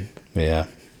stupid. Yeah.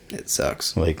 It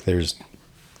sucks. Like, there's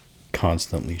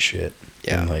constantly shit.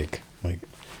 Yeah. And like,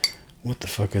 what the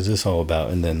fuck is this all about?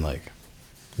 And then, like,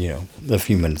 you know, a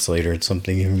few minutes later, it's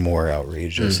something even more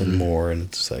outrageous and more, and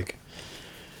it's like,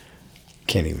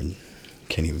 can't even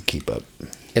keep up.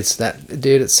 It's that,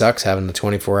 dude, it sucks having the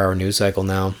 24-hour news cycle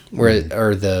now, where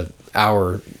or the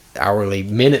hourly,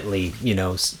 minutely, you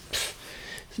know,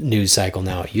 news cycle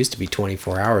now. It used to be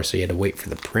 24 hours, so you had to wait for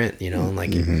the print, you know, and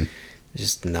like,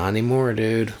 just not anymore,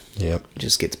 dude. Yep. It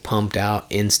just gets pumped out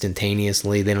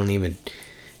instantaneously. They don't even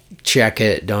check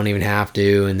it, don't even have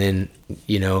to, and then,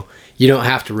 you know, you don't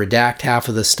have to redact half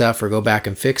of the stuff or go back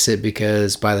and fix it,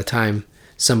 because by the time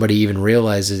somebody even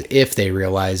realizes, if they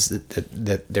realize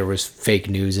that there was fake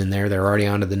news in there, they're already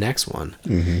on to the next one.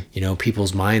 You know,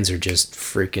 people's minds are just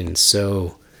freaking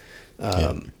so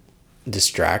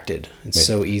distracted and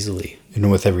so easily. And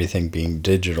with everything being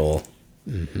digital,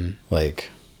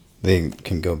 like, they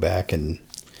can go back and,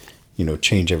 you know,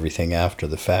 change everything after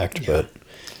the fact, but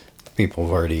people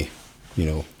have already, you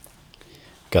know,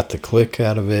 got the click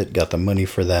out of it, got the money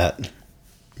for that,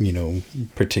 you know,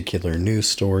 particular news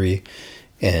story,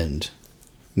 and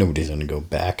nobody's going to go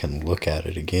back and look at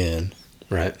it again.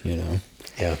 Right. You know?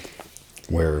 Yeah.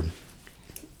 Where,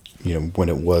 you know, when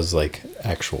it was like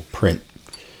actual print,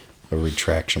 a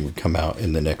retraction would come out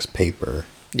in the next paper.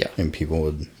 Yeah. And people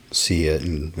would see it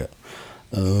and go,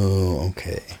 oh,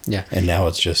 okay. Yeah. And now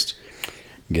it's just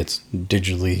gets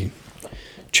digitally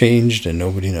changed and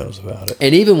nobody knows about it.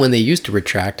 And even when they used to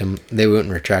retract them, they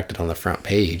wouldn't retract it on the front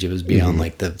page. It was be on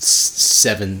like the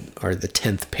 7th or the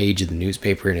 10th page of the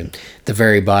newspaper, and at the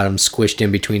very bottom, squished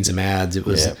in between some ads. It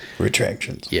was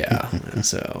retractions. Yeah.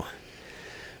 So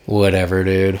whatever,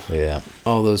 dude. Yeah.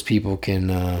 All those people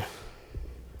can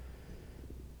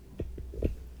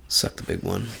suck the big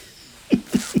one.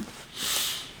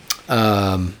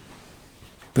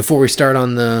 Before we start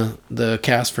on the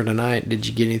cast for tonight, did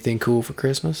you get anything cool for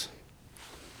Christmas?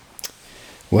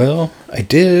 Well, I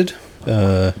did.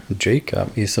 Jake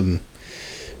got me some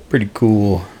pretty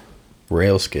cool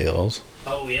rail scales.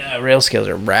 Oh yeah, rail scales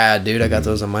are rad, dude. I got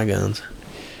those on my guns.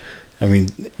 I mean,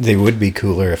 they would be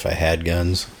cooler if I had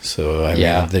guns. So I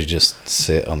Yeah. mean, they just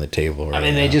sit on the table. Right I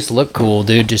mean, they now. just look cool,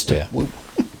 dude. Yeah.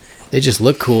 They just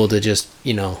look cool to just,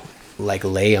 you know, like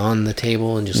lay on the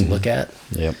table and just look at.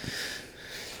 Yep.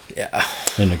 Yeah.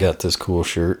 And I got this cool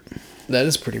shirt. That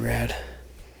is pretty rad.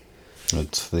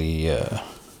 It's the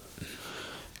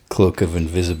Cloak of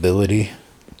Invisibility.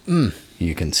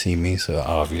 You can see me, so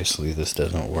obviously this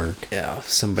doesn't work. Yeah,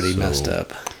 somebody messed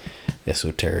up.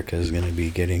 Esoterica is going to be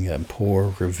getting a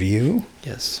poor review.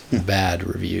 Yes, bad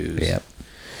reviews. Yep.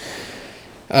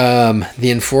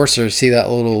 The Enforcer, see that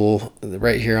little,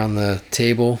 right here on the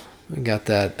table? We got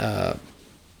that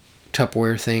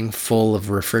Tupperware thing full of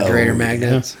refrigerator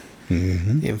magnets.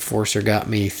 The Enforcer got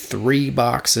me 3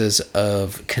 boxes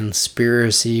of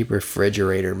conspiracy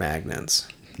refrigerator magnets.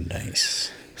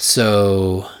 Nice.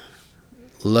 So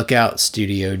look out,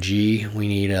 Studio G. We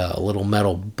need a little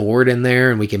metal board in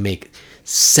there, and we can make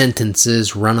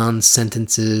sentences, run-on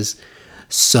sentences.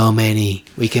 So many.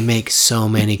 We can make so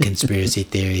many conspiracy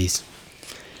theories.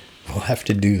 We'll have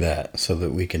to do that so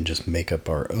that we can just make up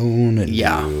our own and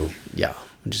do... Yeah.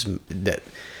 Just that.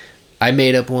 I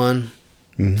made up one.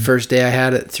 First day I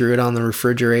had it, threw it on the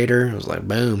refrigerator. I was like,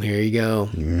 boom, here you go.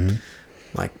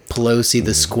 Like Pelosi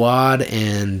the Squad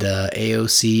and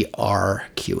AOC are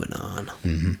QAnon.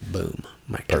 Boom.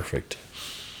 Perfect.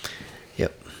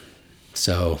 Yep.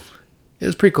 So it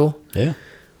was pretty cool. Yeah.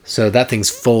 So that thing's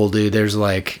full, dude. There's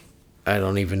like, I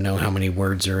don't even know how many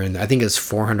words are in. I think it's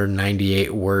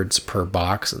 498 words per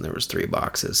box, and there was 3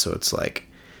 boxes. So it's like,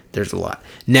 there's a lot.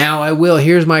 Now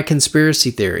here's my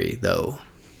conspiracy theory, though.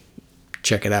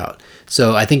 Check it out.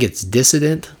 So I think it's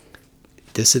Dissident.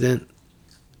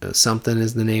 Something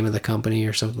is the name of the company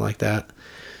or something like that.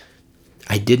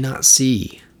 I did not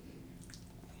see.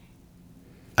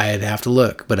 I'd have to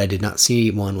look, but I did not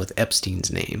see one with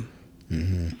Epstein's name.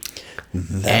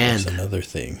 That was another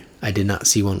thing. I did not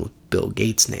see one with Bill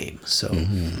Gates' name. So,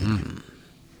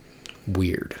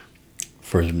 weird.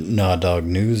 For Nah Dog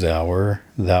News Hour,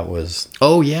 that was...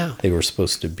 Oh, yeah. They were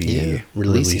supposed to be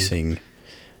releasing...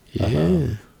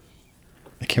 Yeah.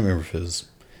 I can't remember if it was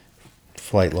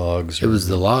flight logs. It was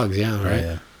the logs, yeah, right?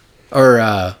 Yeah.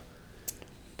 Or,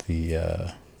 The...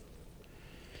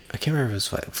 I can't remember if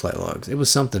it was flight logs. It was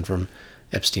something from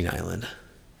Epstein Island.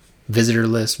 Visitor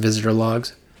list, visitor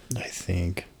logs. I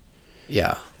think.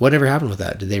 Yeah. Whatever happened with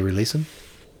that? Did they release them?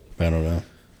 I don't know.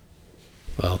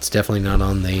 Well, it's definitely not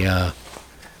on the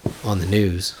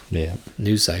news. Yeah.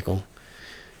 News cycle.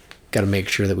 Got to make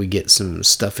sure that we get some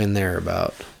stuff in there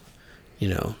about, you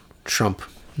know, Trump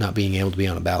not being able to be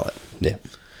on a ballot. Yeah.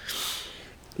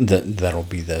 That'll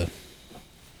be the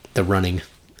running.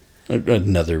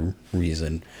 Another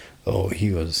reason. Oh,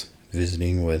 he was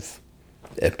visiting with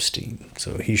Epstein,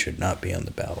 so he should not be on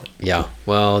the ballot. Yeah.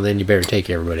 Well, then you better take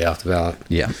everybody off the ballot.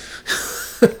 Yeah.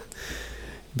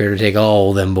 Better take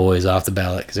all them boys off the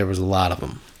ballot, because there was a lot of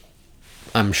them.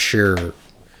 I'm sure.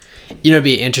 You know, it'd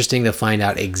be interesting to find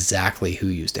out exactly who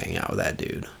used to hang out with that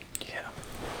dude. Yeah.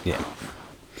 Yeah.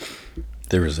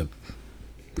 There was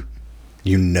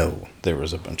there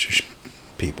was a bunch of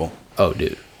people. Oh,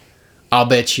 dude. I'll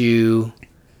bet you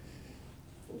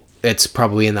it's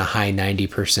probably in the high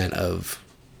 90% of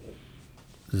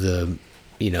the,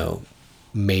 you know,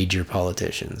 major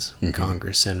politicians,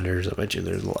 Congress, senators. I bet you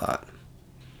there's a lot.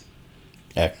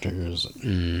 Actors.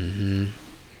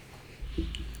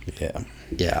 Yeah.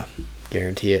 Yeah.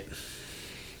 Guarantee it.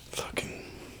 Fucking.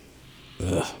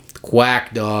 Ugh.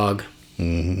 Quack dog.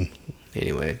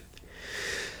 Anyway.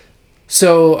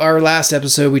 So, our last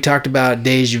episode, we talked about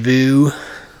deja vu.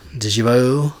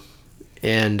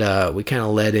 And we kind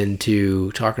of led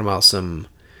into talking about some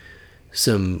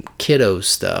some kiddo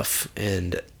stuff,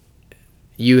 and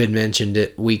you had mentioned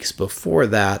it weeks before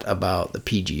that about the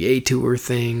PGA Tour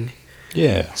thing.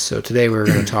 Yeah. So today we're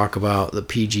going to talk about the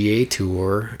PGA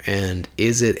Tour, and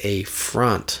is it a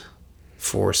front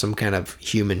for some kind of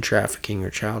human trafficking or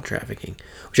child trafficking?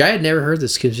 Which I had never heard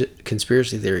this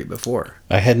conspiracy theory before.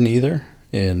 I hadn't either,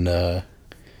 and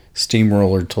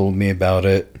Steamroller told me about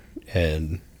it,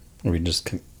 and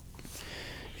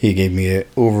he gave me an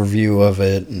overview of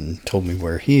it and told me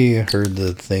where he heard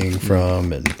the thing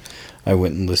from, and I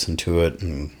went and listened to it,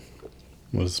 and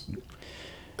was,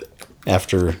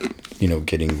 after,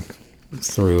 getting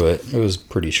through it, it was a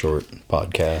pretty short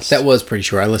podcast. That was pretty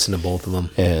short. I listened to both of them.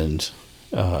 And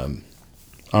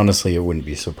honestly, it wouldn't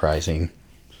be surprising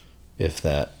if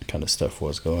that kind of stuff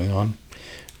was going on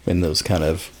in those kind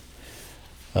of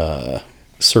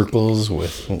circles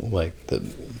with, like,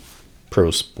 the pro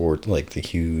sport, like the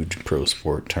huge pro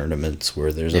sport tournaments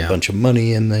where there's a bunch of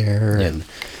money in there and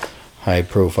high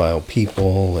profile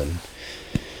people, and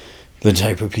the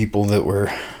type of people that were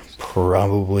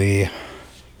probably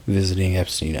visiting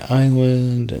Epstein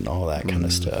Island and all that kind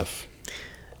of stuff.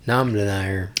 Now I'm a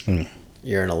denier.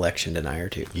 You're an election denier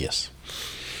too. Yes.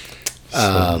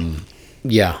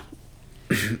 Yeah.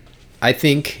 I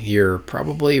think you're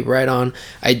probably right on.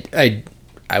 I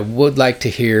would like to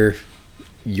hear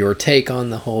your take on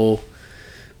the whole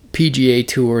PGA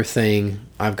Tour thing.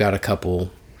 I've got a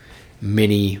couple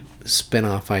mini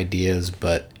spin-off ideas,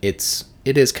 but it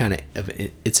is kind of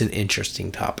it's an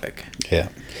interesting topic. Yeah.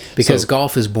 Because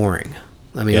golf is boring.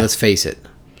 I mean, let's face it.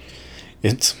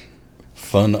 It's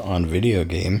fun on video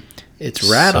game. It's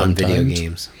rad on video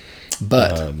games.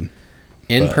 But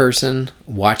in person,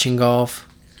 watching golf,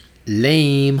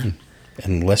 lame.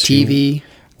 Unless TV,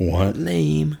 you want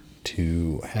lame.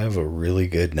 to have a really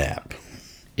good nap.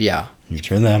 Yeah. You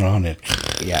turn that on and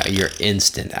Yeah, you're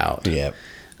instant out. yeah.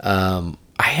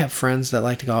 I have friends that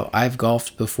like to golf. I've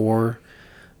golfed before.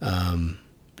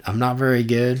 I'm not very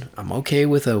good. I'm okay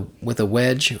with a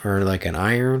wedge or like an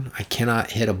iron. I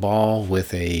cannot hit a ball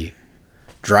with a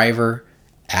driver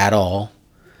at all.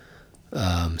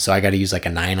 So I got to use like a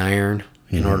 9-iron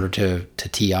in order to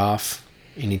tee off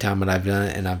anytime that I've done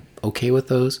it, and I'm okay with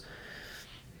those.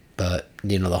 But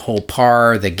the whole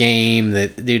par, the game,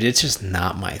 dude, it's just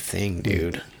not my thing,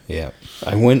 dude. Yeah.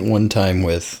 I went one time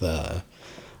with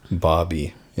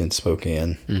Bobby in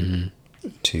Spokane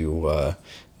to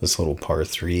this little par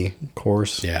 3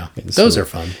 course. Yeah. And Those are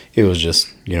fun. It was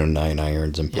just, 9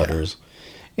 irons and putters.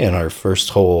 Yeah. And our first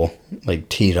hole, like,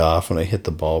 teed off, and I hit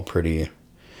the ball pretty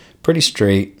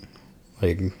straight.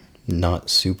 Like, not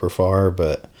super far,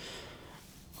 but,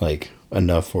 like,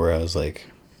 enough where I was, like,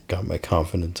 got my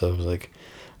confidence. I was like,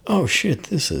 oh, shit,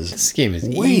 this game is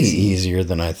way easy. easier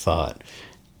than I thought.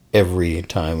 Every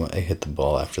time I hit the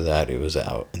ball after that, it was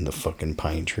out in the fucking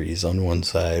pine trees on one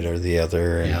side or the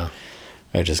other. And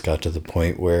I just got to the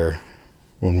point where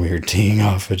when we were teeing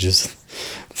off, I just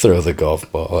throw the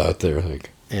golf ball out there.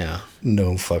 Like,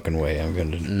 no fucking way I'm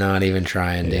going to. Not even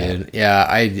trying, dude. Yeah,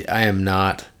 I am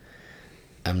not.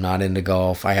 I'm not into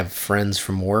golf. I have friends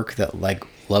from work that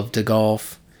love to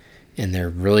golf, and they're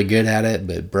really good at it.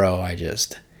 But bro,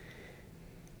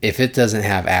 if it doesn't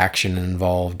have action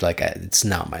involved, it's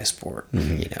not my sport.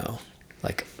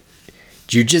 Like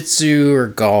jiu-jitsu or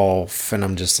golf, and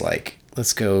I'm just like,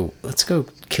 let's go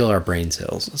kill our brain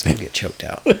cells. Let's go get choked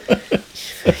out.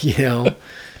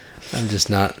 I'm just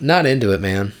not into it,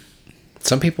 man.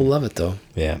 Some people love it though.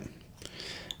 Yeah,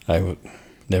 I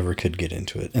never could get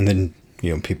into it. And then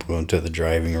people going to the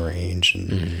driving range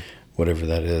and whatever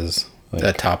that is, like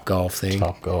that Top Golf thing.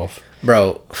 Top Golf,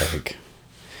 bro. Like,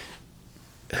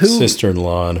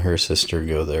 sister-in-law and her sister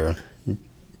go there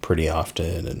pretty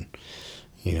often, and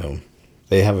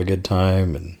they have a good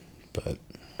time. But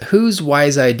whose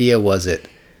wise idea was it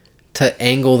to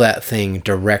angle that thing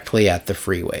directly at the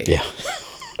freeway? Yeah.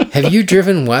 Have you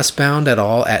driven westbound at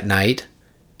all at night?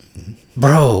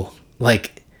 Bro,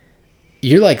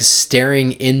 you're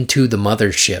staring into the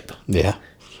mothership. Yeah.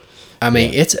 I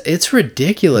mean, it's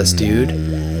ridiculous, dude.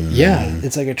 Yeah,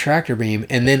 it's like a tractor beam.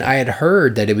 And then I had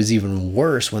heard that it was even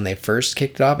worse when they first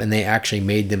kicked it off, and they actually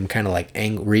made them kind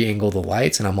of re-angle the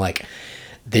lights. And I'm like,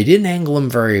 they didn't angle them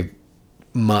very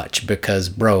much because,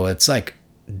 bro, it's like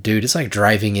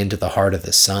driving into the heart of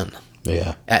the sun.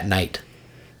 Yeah. At night.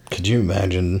 Could you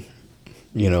imagine,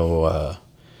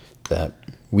 that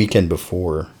weekend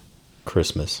before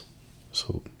Christmas?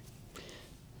 So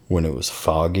when it was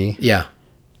foggy. Yeah.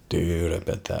 Dude, I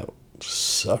bet that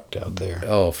sucked out there.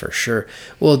 Oh, for sure.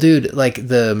 Well, dude,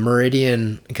 the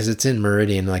Meridian, because it's in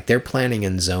Meridian, their planning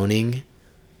and zoning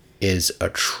is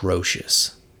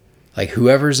atrocious. Like,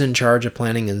 whoever's in charge of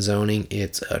planning and zoning,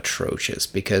 it's atrocious.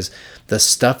 Because the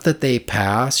stuff that they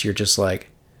pass, you're just like,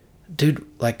 dude,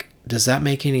 like, does that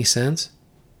make any sense?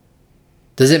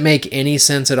 Does it make any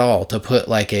sense at all to put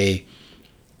like a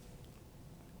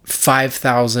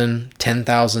 5,000,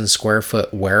 10,000 square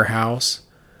foot warehouse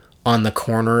on the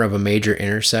corner of a major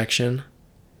intersection?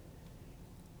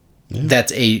 Yeah.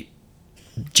 That's a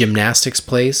gymnastics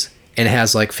place and it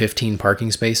has like 15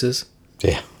 parking spaces.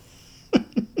 Yeah.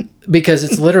 Because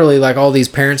it's literally like all these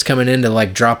parents coming in to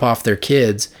like drop off their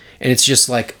kids, and it's just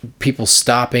like people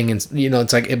stopping, and you know,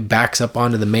 it's like it backs up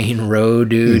onto the main road,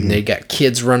 dude, and they got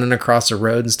kids running across the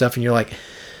road and stuff, and you're like,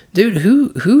 dude,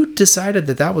 who decided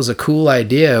that was a cool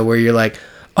idea, where you're like,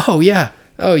 oh yeah,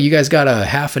 oh, you guys got a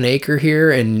half an acre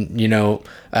here, and you know,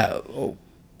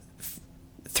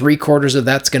 3/4 of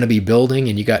that's going to be building,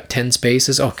 and you got 10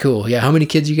 spaces. Oh, cool. Yeah. How many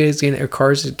kids you guys gonna, or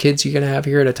kids you going to have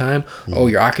here at a time? Oh,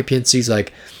 your occupancy's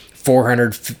like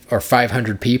 400 or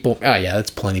 500 people. Oh yeah, that's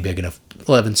plenty big enough.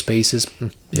 11 spaces.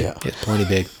 Yeah. It's plenty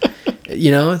big.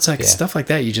 You know, it's like stuff like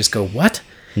that. You just go, what?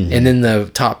 And then the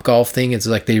Top Golf thing, it's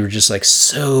like they were just like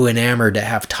so enamored to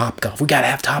have Top Golf. We got to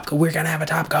have Top Golf. We're going to have a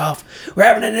Top Golf. We're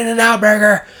having an In-N-Out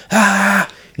burger. Ah.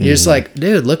 You're just like,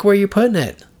 dude, look where you're putting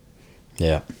it.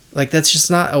 Yeah. Like, that's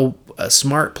just not a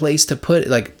smart place to put it.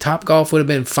 Like, Top Golf would have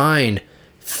been fine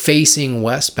facing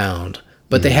westbound,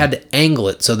 but they had to angle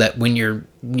it so that when you're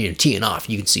teeing off,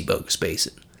 you can see bogus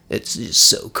spacing. It's just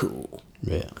so cool.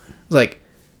 Yeah. Like,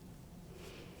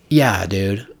 yeah,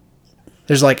 dude.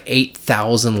 There's like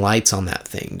 8,000 lights on that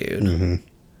thing, dude.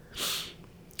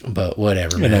 Mm-hmm. But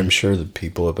whatever, man. And I'm sure the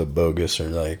people up at Bogus are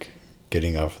like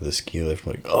getting off of the ski lift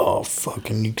like, oh,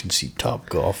 fucking, you can see Top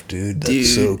Golf, dude.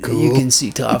 That's so cool. You can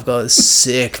see Top Golf. It's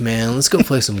sick, man. Let's go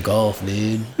play some golf,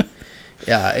 dude.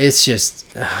 Yeah, it's just,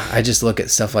 I just look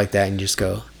at stuff like that and just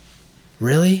go,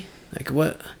 really? Like,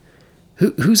 what?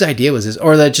 Whose idea was this?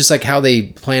 Or that just like how they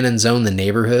plan and zone the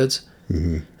neighborhoods.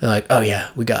 Mm-hmm. They're like, oh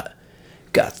yeah, we got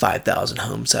 5,000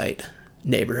 home site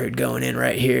neighborhood going in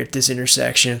right here at this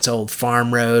intersection. It's old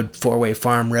farm road, 4-way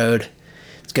farm road.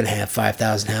 It's going to have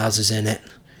 5,000 houses in it.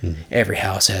 Mm-hmm. Every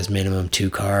house has minimum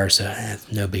 2 cars, so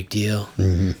that's no big deal.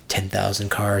 Mm-hmm. 10,000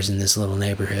 cars in this little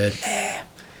neighborhood. Yeah.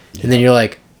 And then you're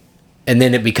like, and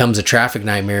then it becomes a traffic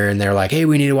nightmare, and they're like, hey,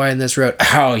 we need to widen this road.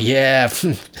 Oh, yeah.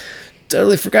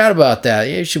 Totally forgot about that.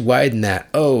 Yeah, you should widen that.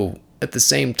 Oh, at the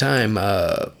same time,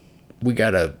 we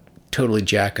got to totally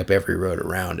jack up every road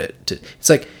around it. It's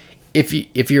like,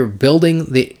 if you're building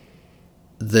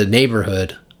the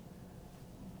neighborhood,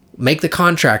 make the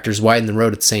contractors widen the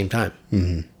road at the same time.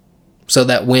 Mm-hmm. So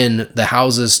that when the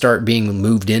houses start being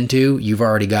moved into, you've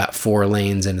already got 4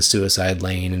 lanes and a suicide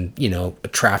lane and, you know, a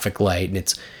traffic light, and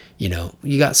it's, you know,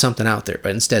 you got something out there.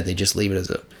 But instead, they just leave it as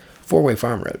a 4-way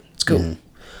farm road. It's cool. Mm-hmm.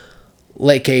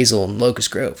 Lake Hazel and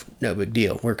Locust Grove, no big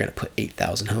deal. We're going to put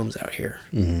 8,000 homes out here.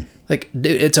 Mm-hmm. Like,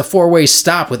 dude, it's a 4-way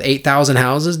stop with 8,000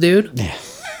 houses, dude. Yeah.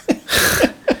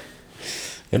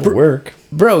 It'll work.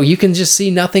 Bro, you can just see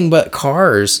nothing but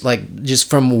cars, like, just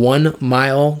from 1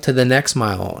 mile to the next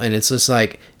mile. And it's just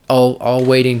like all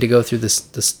waiting to go through this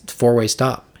 4-way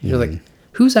stop. You're like,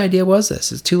 whose idea was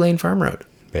this? It's a 2-lane farm road.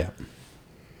 Yeah.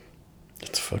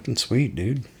 It's fucking sweet,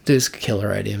 dude. Dude, it's a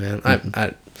killer idea, man.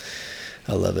 Mm-hmm.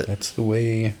 I love it. That's the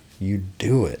way you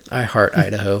do it. I heart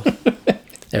Idaho.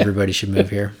 Everybody should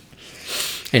move here.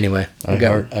 Anyway. I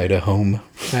heart Idaho.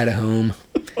 Idaho.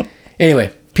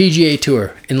 Anyway, PGA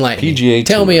Tour. Enlighten me. PGA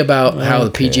Tell Tour. me about how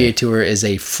the PGA Tour is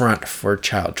a front for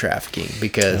child trafficking,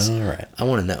 because I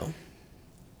want to know.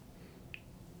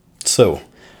 So,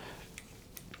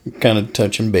 kind of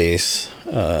touching base.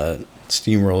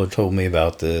 Steamroller told me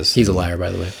about this. He's a liar, by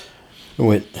the way.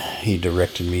 He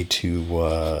directed me to,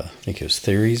 I think it was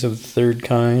Theories of the Third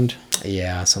Kind.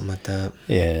 Yeah, something like that.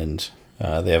 And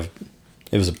it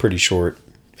was a pretty short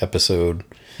episode.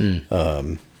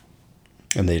 And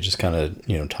they just kind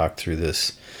of, talked through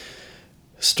this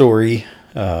story.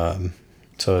 So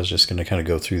I was just going to kind of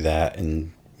go through that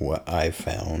and what I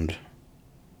found.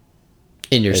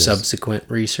 In your subsequent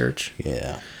research?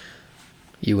 Yeah.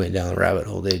 You went down the rabbit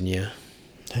hole, didn't you?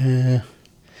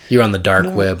 You were on the dark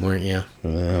web, weren't you?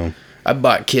 No. I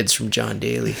bought kids from John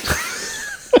Daly.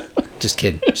 Just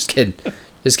kidding.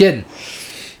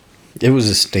 It was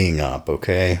a sting op,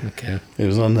 okay? Okay. It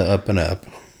was on the up and up.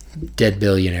 Dead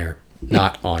billionaire,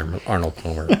 not Arnold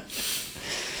Palmer.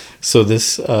 So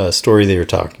this story they were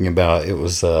talking about, it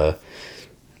was the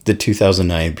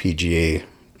 2009 PGA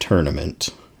tournament.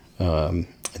 And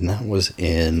that was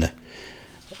in,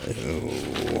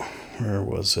 where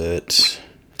was it?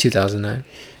 2009?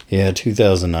 Yeah,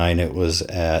 2009. It was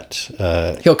at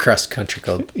Hillcrest Country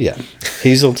Club. yeah,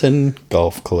 Hazelton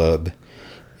Golf Club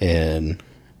in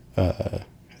I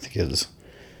think it was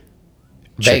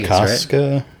Vegas,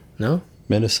 Chickasha, right? No?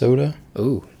 Minnesota.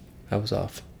 Ooh, that was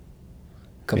off.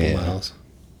 A couple Yeah. miles.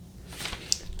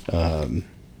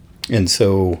 And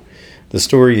so the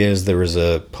story is there was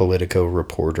a Politico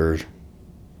reporter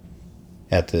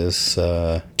at this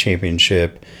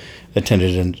championship,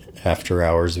 attended an after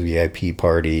hours VIP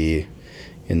party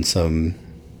in some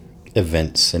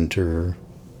event center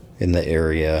in the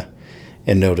area,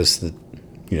 and noticed that,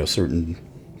 you know, certain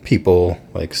people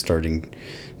like starting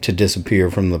to disappear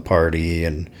from the party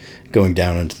and going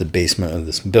down into the basement of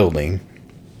this building.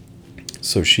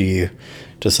 So she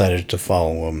decided to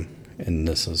follow him, and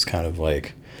this is kind of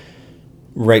like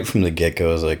right from the get-go.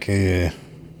 I was like,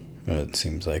 it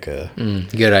seems like a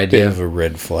Good bit idea. of a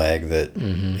red flag that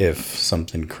if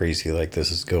something crazy like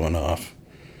this is going off,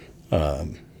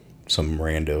 some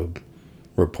rando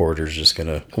reporter's just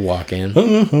gonna, Walk in.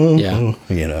 Yeah.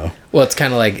 you know. Well, it's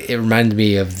kind of like, it reminded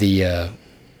me of the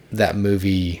that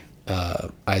movie,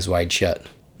 Eyes Wide Shut.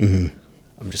 Mm-hmm.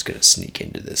 I'm just going to sneak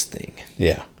into this thing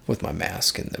Yeah. with my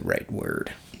mask and the right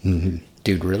word. Mm-hmm.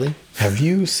 Dude, really? Have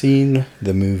you seen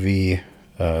the movie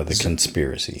The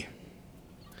Conspiracy?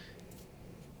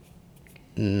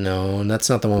 No, that's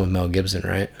not the one with Mel Gibson,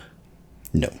 right?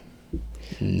 No.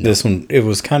 This one, it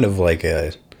was kind of like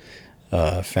a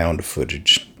found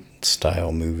footage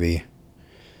style movie,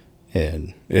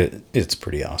 and it's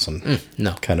pretty awesome.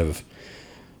 No. Kind of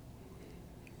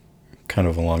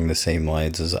along the same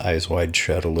lines as Eyes Wide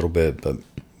Shut a little bit, but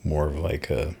more of like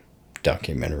a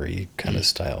documentary kind of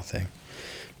style thing.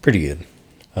 Pretty good.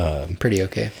 Pretty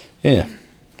okay. Yeah.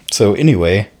 So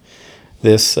anyway,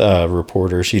 this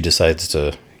reporter, she decides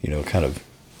to, you know, kind of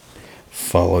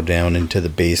follow down into the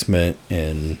basement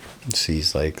and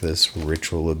sees like this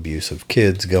ritual abuse of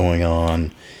kids going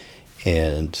on,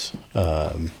 and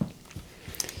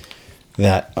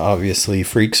that obviously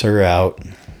freaks her out.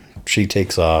 She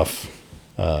takes off,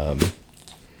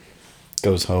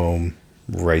 goes home,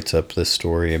 writes up this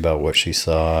story about what she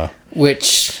saw.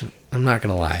 Which, I'm not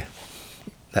going to lie,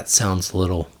 that sounds a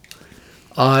little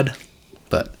odd,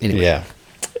 but anyway. Yeah.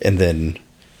 And then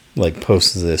like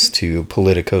posts this to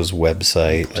Politico's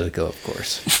website. Let it go, of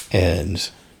course. And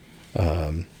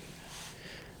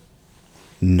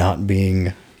not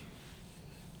being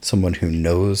someone who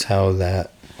knows how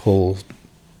that whole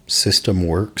system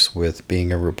works with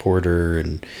being a reporter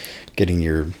and getting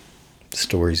your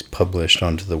stories published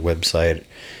onto the website,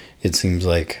 it seems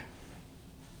like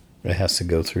it has to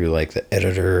go through like the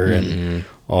editor and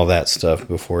all that stuff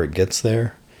before it gets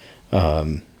there.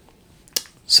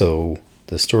 So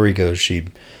the story goes, she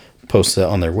posts it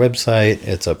on their website.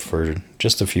 It's up for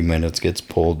just a few minutes, gets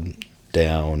pulled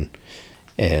down,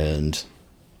 and,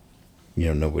 you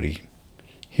know, nobody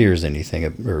hears anything,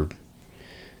 or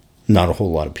not a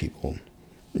whole lot of people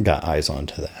got eyes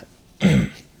onto that.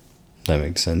 That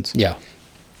makes sense? Yeah.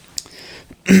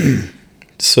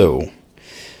 So,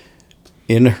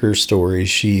 in her story,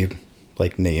 she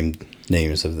like named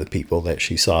names of the people that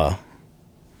she saw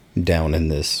down in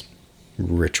this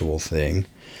ritual thing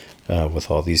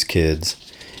with all these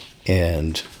kids,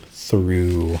 and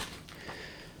through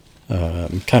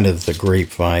kind of the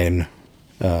grapevine,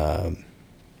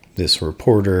 this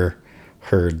reporter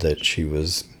heard that she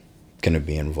was going to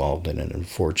be involved in an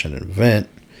unfortunate event,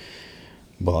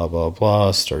 blah blah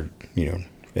blah.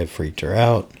 It freaked her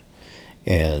out,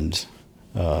 and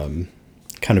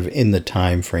kind of in the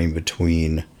time frame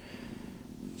between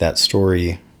that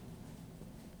story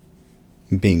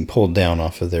being pulled down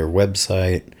off of their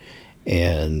website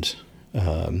and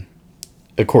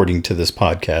according to this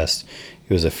podcast,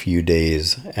 it was a few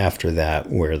days after that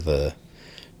where the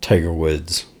Tiger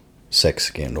Woods sex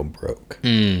scandal broke.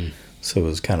 So it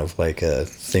was kind of like a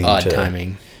thing Odd to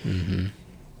timing.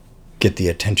 get the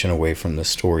attention away from the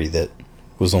story that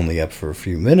was only up for a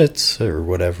few minutes or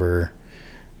whatever,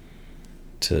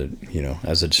 to, you know,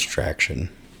 as a distraction.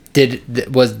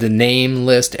 Was the name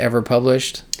list ever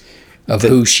published of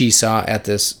who she saw at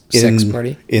this sex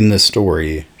party? In the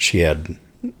story, she had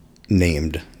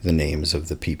named the names of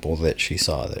the people that she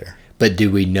saw there. But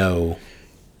do we know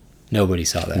nobody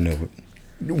saw that? No,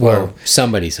 Well,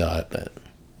 somebody saw it, but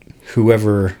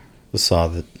whoever saw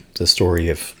the story,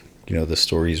 if, you know, the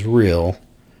story's real,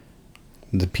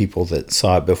 the people that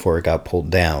saw it before it got pulled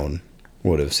down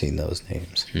would have seen those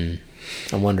names.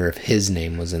 I wonder if his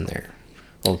name was in there.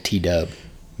 Old T-Dub.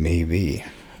 Maybe.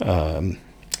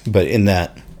 But in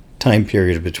that time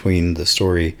period between the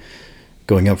story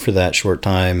going up for that short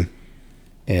time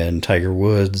and Tiger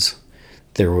Woods,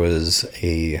 there was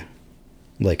a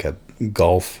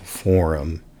golf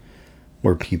forum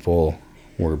where people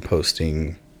were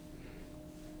posting,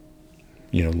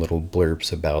 little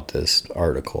blurbs about this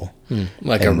article.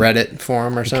 Like a Reddit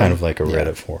forum or something? Kind of like a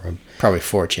Reddit forum. Probably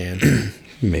 4chan.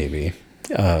 Maybe.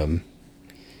 And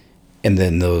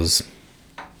then those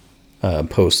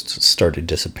posts started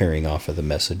disappearing off of the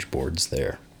message boards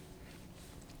there.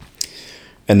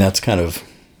 And that's kind of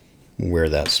where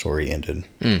that story ended.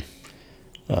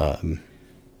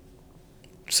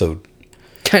 So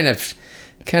kind of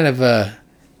a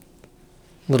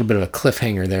little bit of a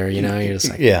cliffhanger there, you're just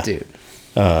like, dude.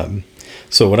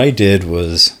 So what I did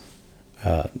was,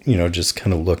 just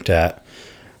kind of looked at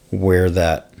where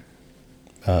that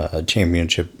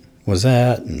championship was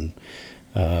at, and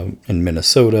in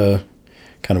Minnesota,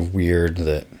 kind of weird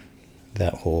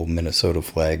that whole Minnesota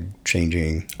flag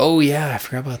changing. Oh yeah, I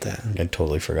forgot about that. I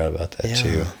totally forgot about that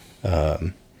too.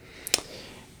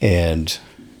 And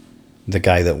the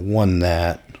guy that won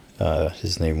that,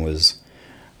 his name was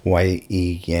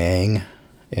Y.E. Yang,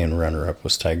 and runner-up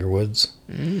was Tiger Woods.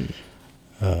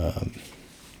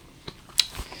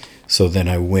 So then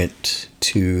I went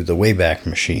to the Wayback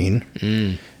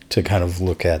Machine to kind of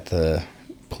look at the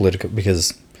political,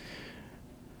 because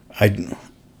I'm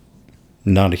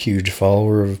not a huge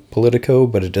follower of Politico,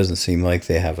 but it doesn't seem like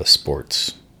they have a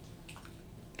sports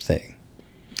thing.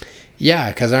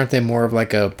 Yeah, because aren't they more of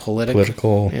like a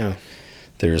political? Yeah.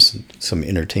 There's some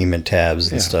entertainment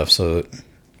tabs and stuff, so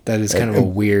that is kind of a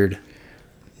weird.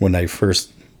 When I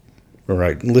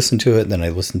listened to it, then I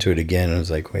listened to it again, and I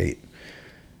was like, wait,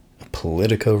 a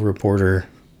Politico reporter?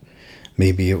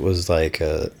 Maybe it was like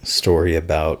a story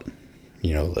about,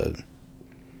 the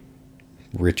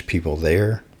rich people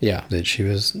there. Yeah.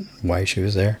 Why she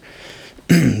was there.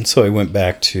 So I went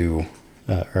back to,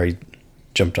 I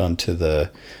jumped onto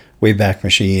the Wayback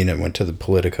Machine and went to the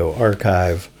Politico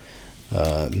archive.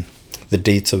 The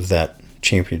dates of that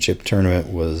championship tournament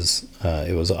was,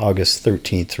 it was August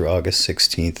 13th through August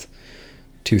 16th,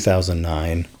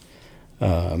 2009.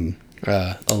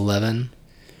 11,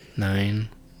 9,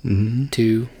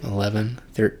 2, 11,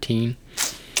 13.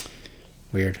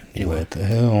 Weird. Anyway. What the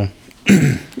hell?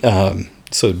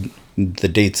 So the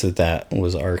dates that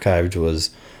was archived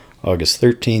was August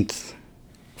 13th,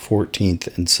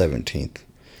 14th, and 17th.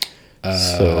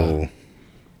 So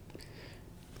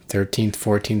 13th,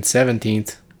 14th,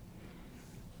 17th.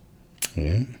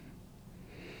 Yeah.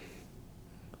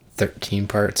 13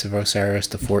 parts of Osiris,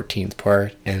 the 14th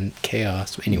part, and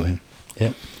Chaos. Anyway.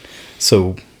 Yep.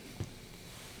 So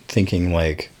thinking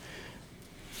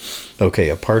okay,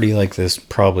 a party like this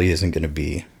probably isn't going to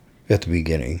be at the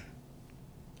beginning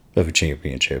of a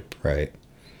championship, right?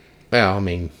 Well, I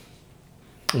mean,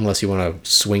 unless you want to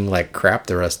swing like crap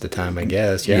the rest of the time, I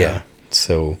guess. Yeah.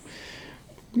 So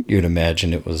you'd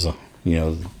imagine it was,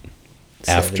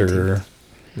 after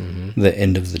the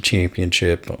end of the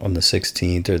championship on the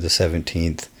 16th or the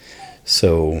 17th.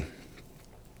 So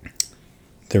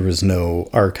there was no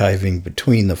archiving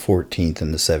between the 14th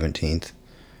and the 17th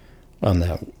on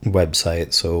that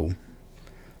website. So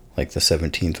the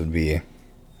 17th would be,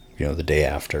 the day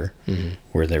after,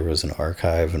 where there was an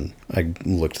archive, and I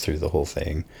looked through the whole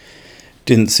thing.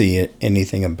 Didn't see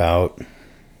anything about,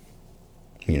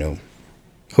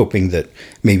 hoping that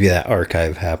maybe that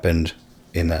archive happened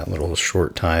in that little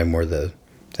short time where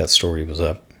that story was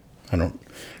up. I don't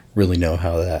really know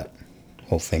how that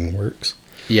whole thing works.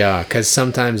 Yeah, because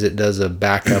sometimes it does a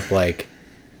backup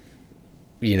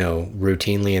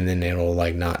routinely, and then it'll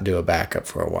not do a backup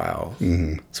for a while.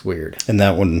 It's weird. And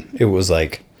that one, it was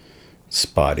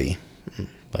spotty,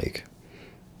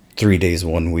 3 days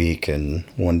one week and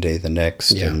 1 day the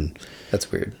next. Yeah, and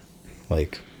that's weird.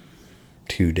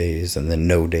 2 days and then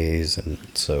no days, and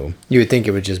so you would think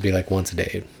it would just be once a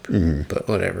day, but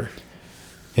whatever.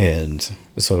 And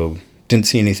so didn't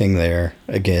see anything there.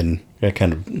 Again, I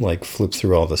kind of flipped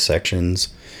through all the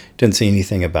sections. Didn't see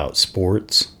anything about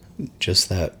sports. Just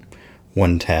that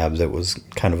one tab that was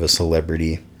kind of a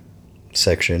celebrity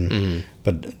section,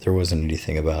 but there wasn't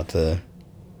anything about the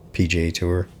PGA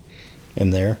Tour in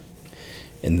there.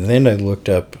 And then I looked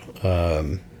up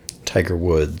Tiger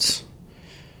Woods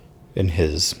and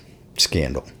his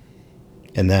scandal,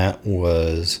 and that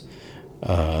was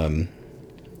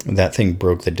that thing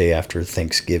broke the day after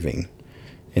Thanksgiving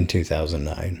in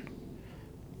 2009.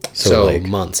 So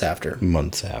months after.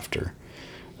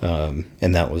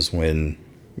 And that was when,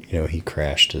 he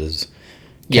crashed his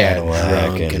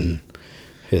Cadillac, and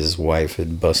his wife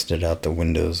had busted out the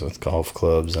windows with golf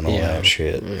clubs and all that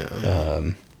shit.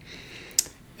 Yeah.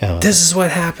 This is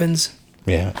what happens.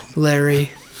 Yeah.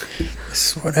 Larry.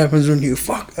 This is what happens when you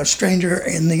fuck a stranger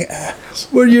in the ass.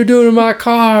 What are you doing in my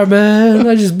car, man?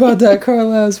 I just bought that car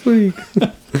last week.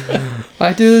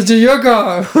 I do this to your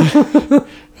car.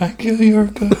 I kill your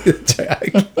car.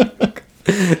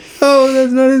 Oh,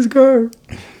 that's not his car.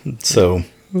 So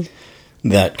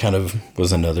that kind of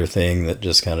was another thing that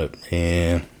just kind of,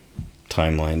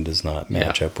 timeline does not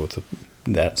match up with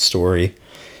that story.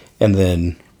 And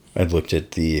then I looked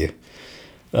at the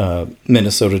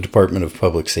Minnesota Department of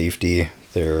Public Safety,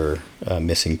 their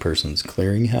missing persons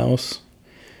clearinghouse,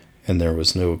 and there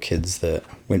was no kids that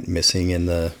went missing in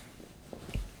that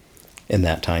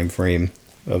time frame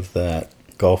of that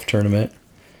golf tournament.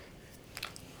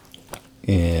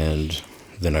 And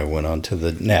then I went on to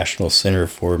the National Center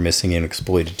for Missing and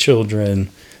Exploited Children,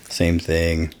 same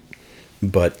thing.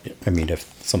 But I mean,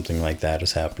 if something like that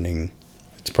is happening,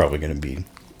 it's probably going to be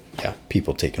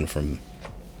people taken from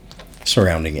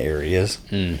surrounding areas.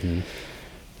 Mm-hmm.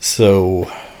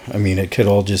 So, I mean, it could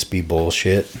all just be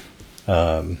bullshit.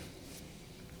 Or,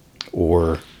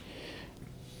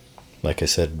 like I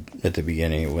said at the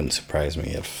beginning, it wouldn't surprise me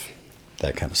if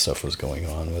that kind of stuff was going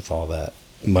on with all that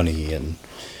money and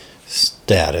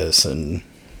status and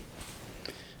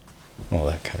all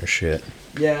that kind of shit.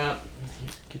 Yeah.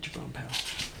 Get your phone, pal.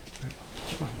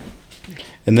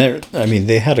 And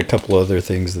they had a couple other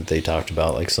things that they talked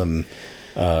about, like some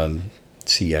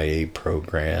CIA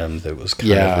program that was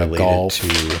kind of related golf,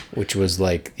 to, which was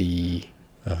like the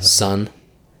sun.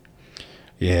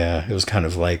 Yeah, it was kind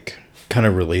of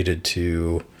related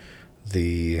to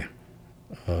the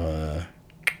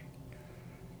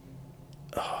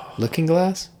Looking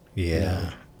Glass.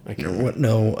 Yeah, I can't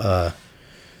remember.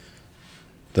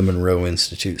 The Monroe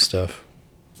Institute stuff.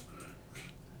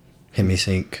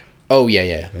 Hemisync. Oh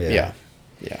yeah.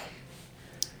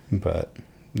 But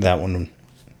that one,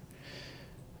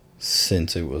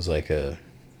 since it was like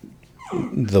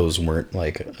those weren't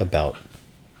like about,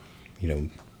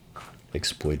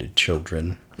 exploited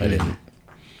children. I didn't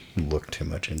look too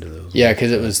much into those. Yeah,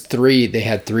 because it was they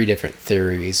had three different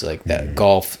theories. Like that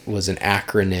golf was an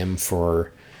acronym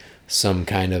for some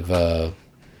kind of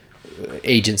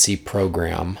agency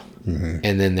program. Mm-hmm.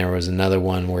 And then there was another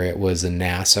one where it was a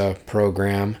NASA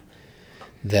program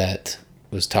that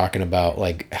was talking about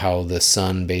like how the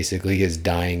sun basically is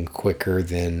dying quicker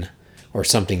than, or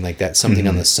something like that. Something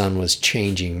on the sun was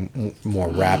changing more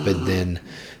rapid than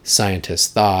scientists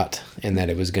thought, and that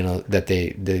it was that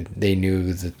they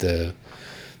knew that the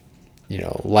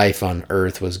life on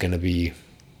Earth was gonna be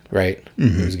right.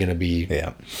 It was gonna be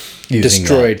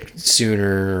destroyed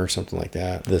sooner or something like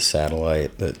that. The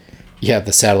satellite that. Yeah,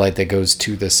 the satellite that goes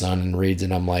to the sun and reads,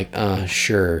 and I'm like,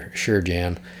 sure,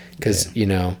 Jan. Because,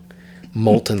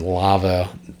 molten lava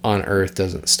on Earth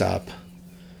doesn't stop,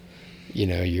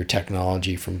 your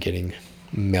technology from getting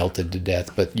melted to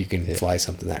death, but you can fly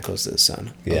something that close to the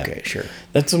sun. Yeah. Okay, sure.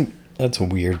 That's a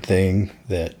weird thing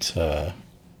that, I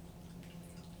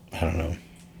don't know.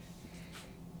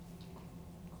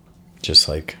 Just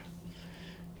like,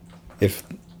 if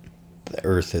the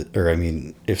Earth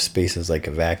if space is like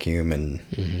a vacuum and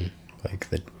like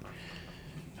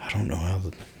I don't know how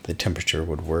the temperature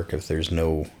would work if there's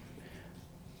no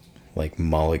like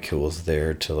molecules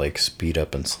there to like speed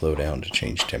up and slow down to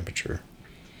change temperature.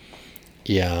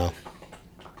 Yeah,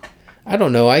 I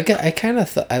don't know. I kind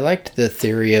of I liked the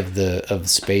theory of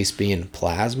space being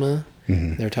plasma.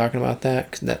 They're talking about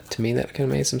that. 'Cause that to me that kind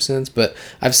of made some sense. But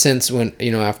I've since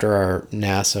after our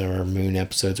NASA or moon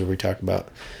episodes where we talked about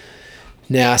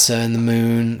NASA and the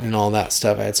moon and all that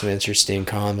stuff, I had some interesting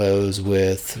convos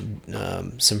with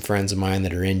some friends of mine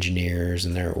that are engineers,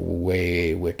 and they're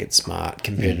way wicked smart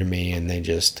compared to me, and they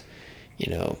just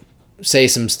say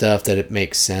some stuff that it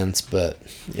makes sense, but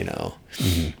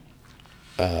I'm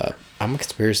a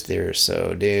conspiracy theorist,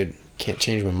 so dude, can't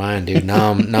change my mind, dude.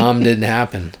 Nom didn't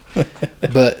happen.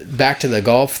 But back to the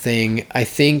golf thing, I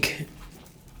think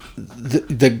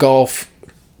the golf,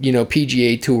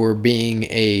 PGA Tour being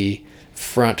a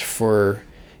front for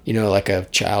like a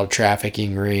child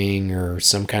trafficking ring or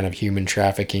some kind of human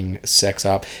trafficking sex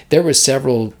op. There was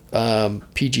several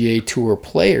PGA Tour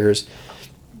players,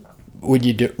 when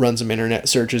you run some internet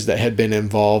searches, that had been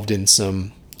involved in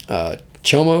some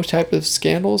chomo type of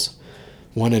scandals.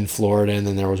 One in Florida, and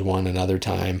then there was one another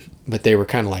time, but they were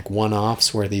kind of like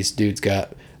one-offs where these dudes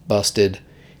got busted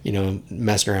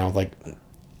messing around with like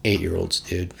 8-year-olds,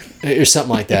 dude, or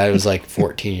something like that. It was like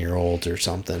 14-year-olds or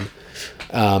something.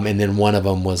 And then one of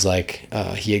them was like,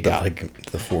 he had got like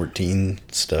the 14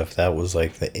 stuff. That was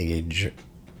like the age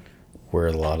where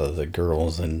a lot of the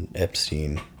girls in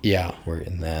Epstein were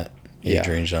in that age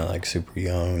range, not like super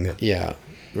young. Yeah.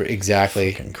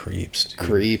 Exactly. Fucking creeps, dude.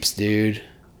 Creeps, dude.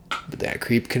 But that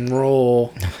creep can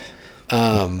roll.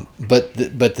 But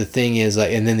the thing is,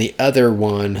 like, and then the other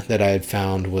one that I had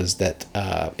found was that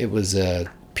it was a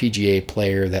PGA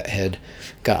player that had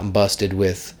gotten busted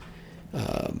with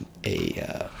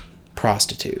a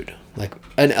prostitute, like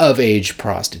an of-age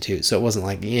prostitute. So it wasn't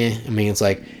like, I mean, it's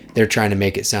like they're trying to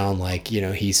make it sound like, you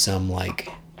know, he's some like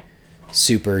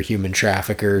super human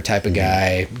trafficker type of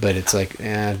guy, but it's like,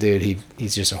 dude,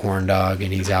 he's just a horn dog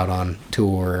and he's out on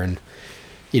tour and,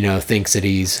 you know, thinks that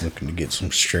he's Looking to get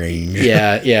some strange.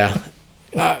 yeah.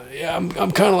 I'm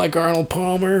kind of like Arnold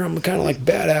Palmer. I'm kind of like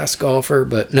badass golfer,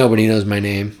 but nobody knows my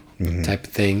name, type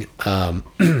of thing.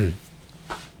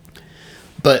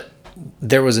 But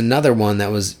there was another one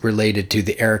that was related to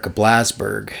the Erica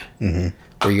Blasberg.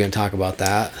 Were you going to talk about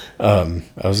that? I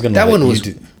was gonna. That one was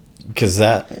because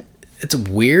that it's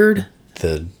weird.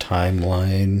 the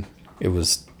timeline. It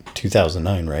was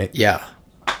 2009, right? Yeah,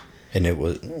 And it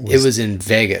was in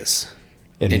Vegas,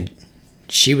 and and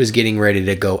she was getting ready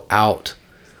to go out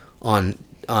on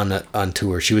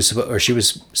tour. She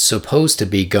was supposed to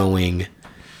be going.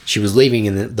 She was leaving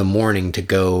in the morning to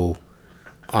go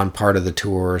on part of the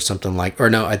tour or something like. Or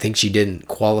no, I think she didn't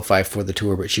qualify for the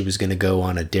tour, but she was going to go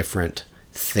on a different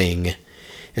thing.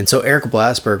 And so Erica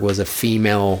Blasberg was a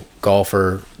female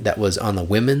golfer that was on the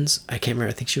women's. I can't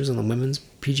remember. I think she was on the women's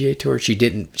PGA Tour. She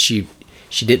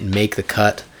didn't make the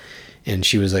cut. And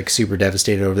she was like super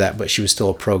devastated over that, but she was still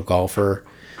a pro golfer.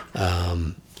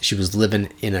 She was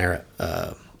living in a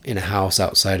house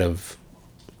outside of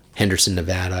Henderson,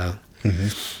 Nevada,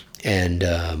 and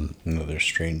another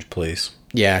strange place.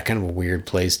 yeah, kind of a weird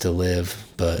place to live.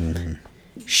 But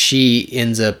she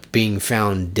ends up being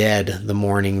found dead the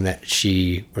morning that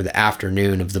or the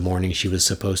afternoon of the morning she was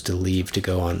supposed to leave to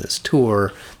go on this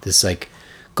tour, this like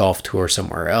golf tour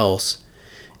somewhere else,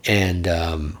 and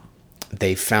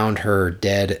they found her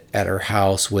dead at her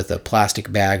house with a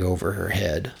plastic bag over her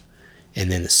head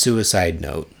and then a suicide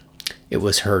note. It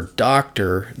was her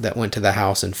doctor that went to the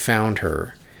house and found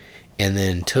her and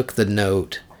then took the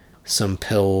note, some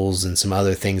pills and some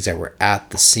other things that were at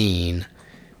the scene,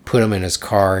 put them in his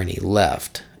car, and he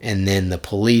left. And then the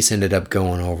police ended up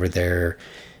going over there.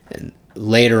 And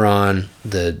later on,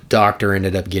 the doctor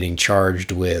ended up getting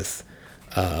charged with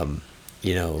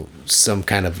some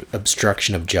kind of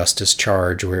obstruction of justice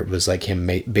charge where it was like him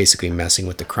basically messing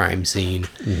with the crime scene.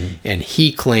 And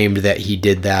he claimed that he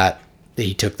did that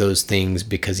he took those things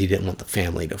because he didn't want the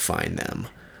family to find them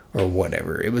or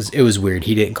whatever. It was weird.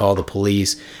 He didn't call the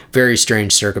police. Very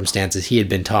strange circumstances. He had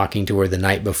been talking to her the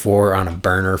night before on a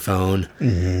burner phone.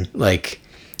 Like,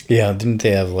 yeah, didn't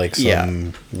they have like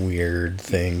some weird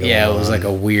thing going it on? was like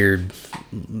a weird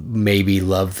maybe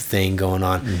love thing going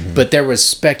on. But there was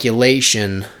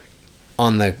speculation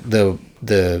on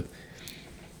the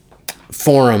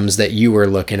forums that you were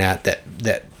looking at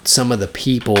that some of the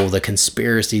people, the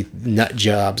conspiracy nut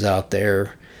jobs out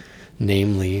there,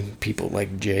 namely people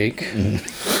like Jake,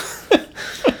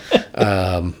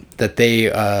 that they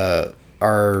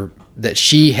that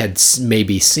she had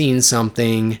maybe seen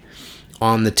something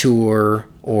on the tour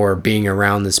or being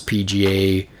around this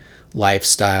PGA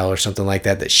lifestyle or something like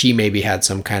that she maybe had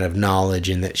some kind of knowledge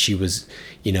and that she was,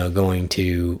 going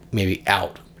to maybe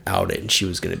out it, and she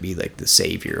was going to be like the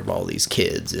savior of all these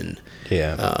kids. And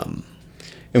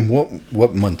and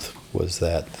what month was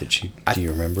that she? Do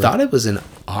you remember? I thought it was in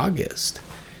August.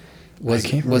 Was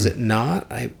it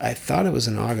not? I thought it was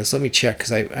in August. Let me check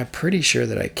because I'm pretty sure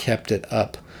that I kept it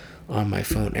up on my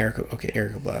phone. Erica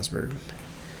Blasberg.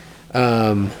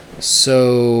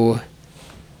 So,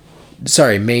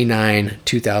 sorry, May 9,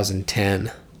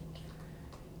 2010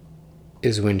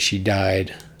 is when she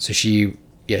died. So she's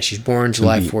born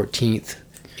July 14th,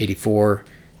 84,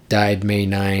 died May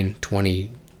 9,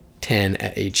 2010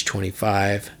 at age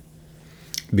 25.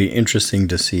 Be interesting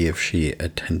to see if she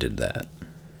attended that.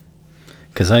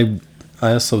 Because I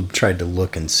also tried to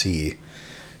look and see,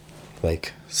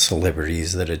 like,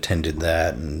 celebrities that attended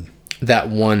that and that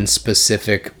one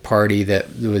specific party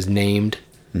that was named,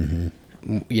 in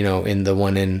the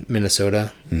one in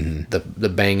Minnesota, the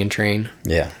Bang Train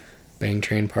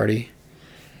party.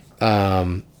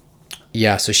 So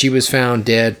she was found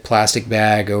dead, plastic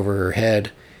bag over her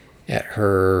head at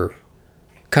her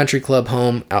country club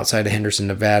home outside of Henderson,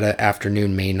 Nevada,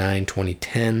 afternoon, May 9,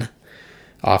 2010.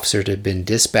 Officers had been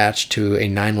dispatched to a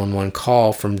 911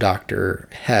 call from Dr.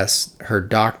 Hess, her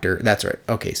doctor. That's right.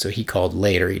 Okay, so he called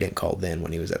later. He didn't call then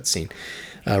when he was at the scene.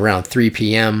 Around 3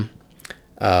 p.m.,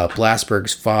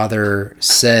 Blasberg's father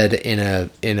said in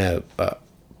a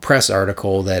press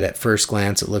article that at first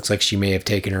glance it looks like she may have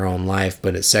taken her own life,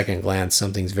 but at second glance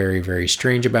something's very, very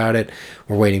strange about it.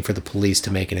 We're waiting for the police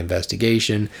to make an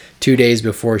investigation. 2 days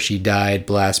before she died,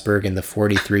 Blasberg and the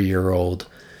 43-year-old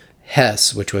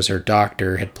Hess, which was her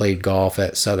doctor, had played golf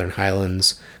at Southern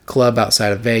Highlands Club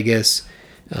outside of Vegas.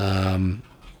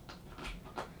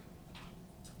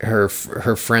 Her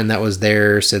friend that was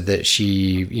there said that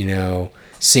she,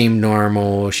 seemed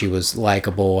normal. She was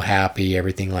likable, happy,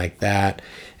 everything like that.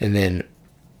 And then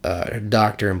her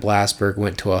doctor and Blasberg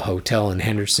went to a hotel in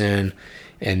Henderson,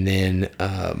 and then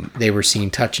they were seen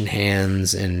touching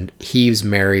hands. And he was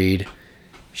married.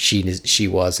 She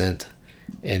wasn't.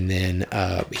 And then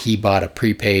he bought a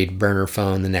prepaid burner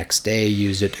phone the next day,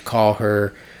 used it to call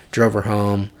her, drove her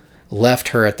home, left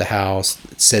her at the house,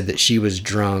 said that she was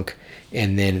drunk,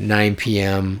 and then at 9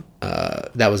 p.m.,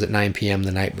 that was at 9 p.m.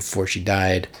 the night before she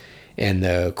died, and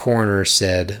the coroner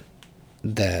said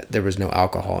that there was no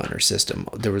alcohol in her system.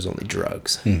 There was only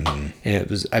drugs. Mm-hmm. And it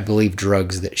was, I believe,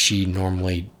 drugs that she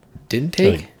normally didn't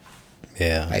take.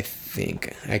 Yeah. I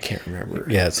think. I can't remember.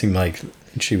 Yeah, it seemed like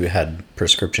she had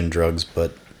prescription drugs,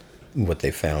 but what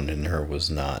they found in her was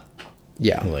not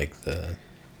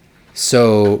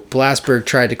So Blasberg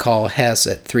tried to call Hess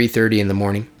at 3:30 in the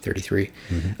morning, 33.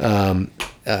 Mm-hmm.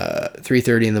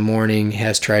 3:30 in the morning,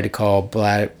 Hess tried to call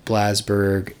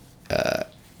Blasberg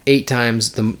 8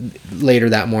 times later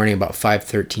that morning, about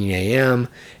 5:13 a.m.,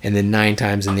 and then 9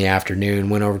 times in the afternoon.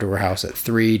 Went over to her house at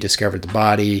 3, discovered the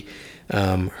body.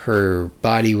 Her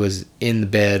body was in the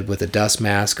bed with a dust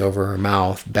mask over her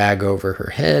mouth, bag over her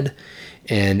head,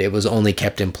 and it was only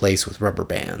kept in place with rubber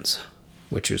bands,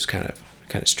 which was kind of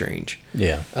strange.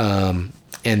 Yeah.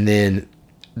 And then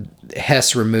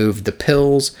Hess removed the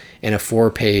pills and a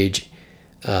 4-page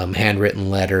handwritten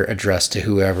letter addressed to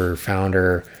whoever found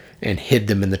her and hid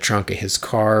them in the trunk of his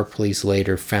car. Police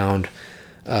later found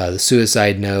the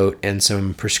suicide note and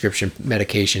some prescription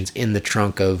medications in the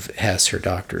trunk of Hess, her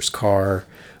doctor's car,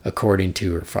 according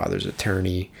to her father's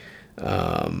attorney.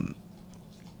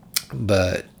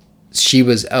 But she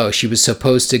was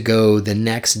supposed to go the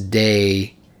next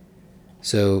day.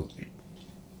 So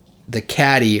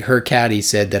her caddy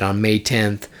said that on May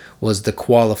 10th was the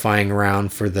qualifying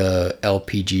round for the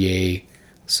LPGA.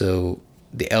 So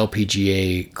the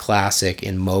LPGA Classic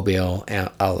in Mobile,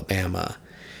 Alabama.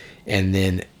 And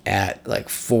then at like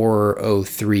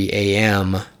 4:03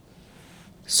 a.m.,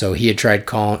 so she had tried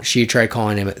calling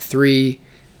him at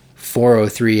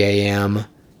 4:03 a.m.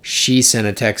 She sent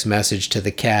a text message to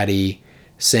the caddy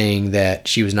saying that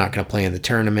she was not going to play in the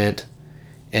tournament.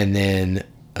 And then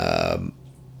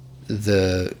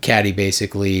the caddy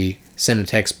basically sent a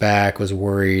text back, was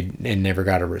worried, and never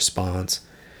got a response.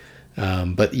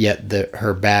 But yet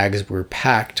her bags were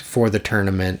packed for the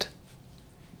tournament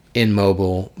in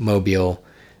Mobile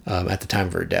at the time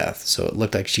of her death. So it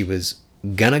looked like she was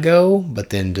gonna go,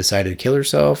 but then decided to kill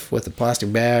herself with a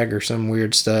plastic bag or some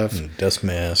weird stuff. Dust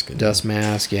mask,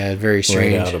 yeah, very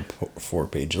strange. Write out a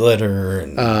 4-page letter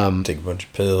and take a bunch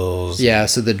of pills. Yeah,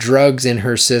 so the drugs in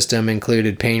her system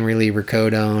included pain reliever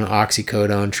codeine,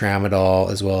 oxycodone, tramadol,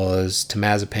 as well as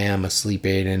temazepam, a sleep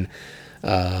aid, and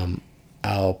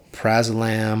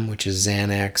alprazolam, which is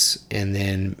Xanax, and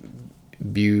then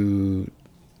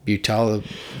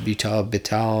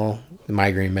butalbital, the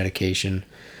migraine medication.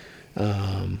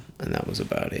 And that was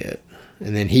about it.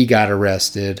 And then he got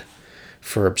arrested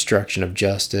for obstruction of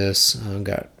justice,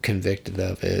 got convicted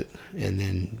of it, and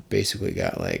then basically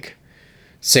got like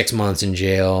 6 months in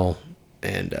jail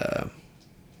and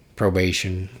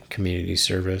probation, community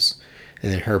service.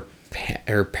 And then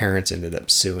her parents ended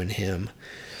up suing him.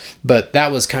 But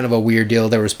that was kind of a weird deal.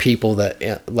 There was people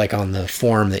that, like on the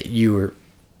forum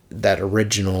that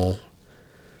original,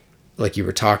 like you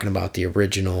were talking about the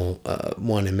original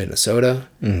one in Minnesota,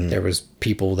 there was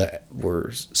people that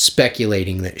were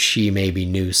speculating that she maybe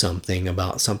knew something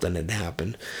about something that had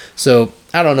happened. So,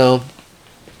 I don't know.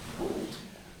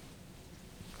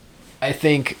 I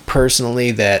think personally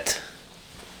that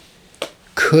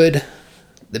could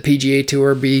the PGA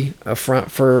Tour be a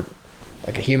front for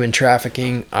like a human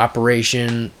trafficking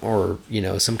operation, or,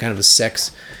 some kind of a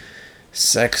sex,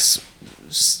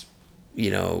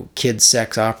 kid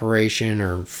sex operation,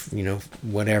 or,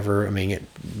 whatever. I mean, it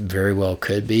very well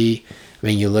could be. I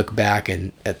mean, you look back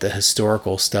at the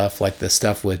historical stuff, like the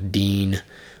stuff with Dean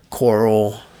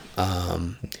Coral,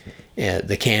 and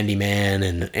the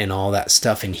Candyman, and all that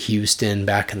stuff in Houston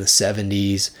back in the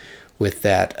 70s, with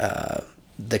that,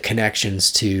 the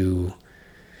connections to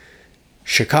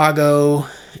Chicago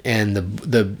and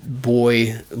the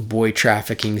boy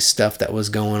trafficking stuff that was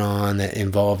going on that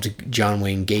involved John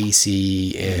Wayne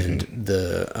Gacy and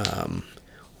the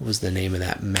what was the name of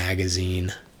that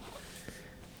magazine?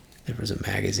 There was a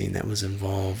magazine that was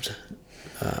involved.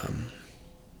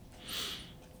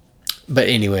 But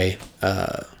anyway,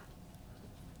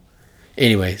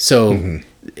 so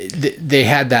they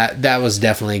had that was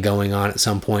definitely going on at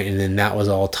some point, and then that was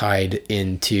all tied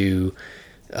into,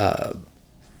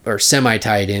 or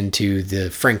semi-tied into the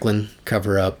Franklin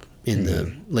cover-up in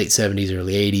the late 70s,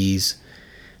 early 80s,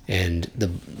 and the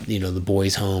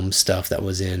boys' home stuff that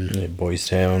was in Boys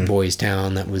Town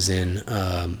that was in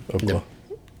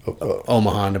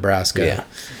Omaha, Nebraska. Yeah.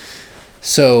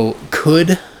 So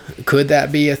could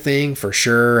that be a thing? For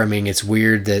sure. I mean, it's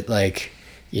weird that, like,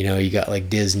 you got like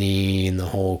Disney and the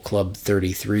whole Club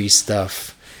 33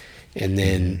 stuff, and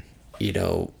then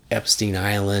Epstein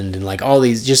Island and like all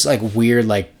these just like weird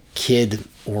like kid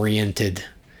oriented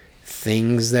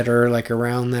things that are like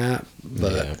around that.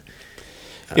 But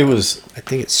it was, I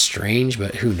think it's strange,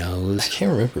 but who knows? I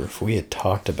can't remember if we had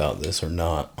talked about this or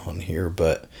not on here,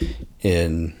 but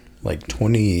in like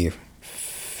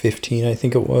 2015, I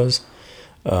think it was.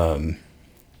 Yeah,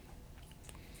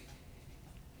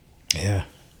 I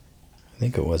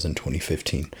think it was in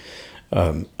 2015.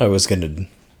 I was going to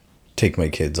take my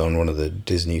kids on one of the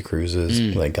Disney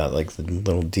cruises. Like, got like the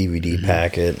little DVD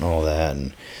packet and all that,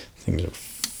 and things are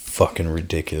fucking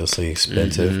ridiculously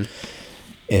expensive.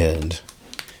 And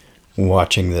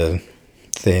watching the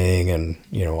thing and,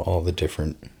 all the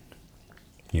different,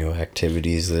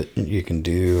 activities that you can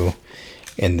do.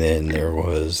 And then there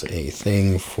was a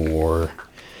thing for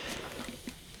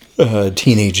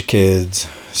teenage kids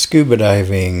scuba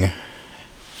diving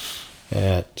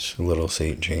at Little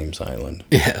St. James Island.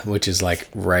 Yeah, which is like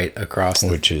right across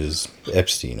which is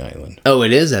Epstein Island. Oh,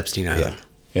 it is Epstein Island.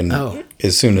 Yeah. And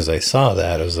as soon as I saw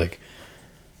that, I was like,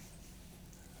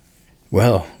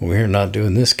 well, we're not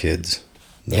doing this, kids.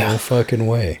 No fucking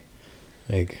way.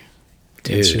 Like,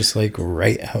 dude, it's just like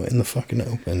right out in the fucking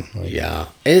open. Like, yeah.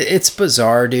 It's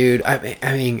bizarre, dude. I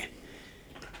mean,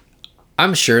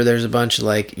 I'm sure there's a bunch of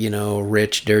like,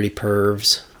 rich, dirty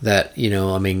pervs that,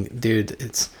 I mean, dude,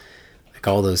 it's like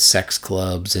all those sex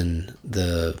clubs and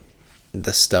the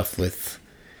stuff with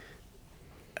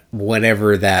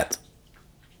whatever that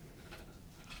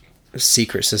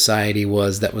secret society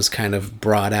was that was kind of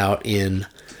brought out in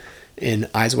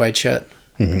Eyes Wide Shut.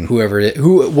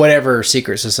 Whatever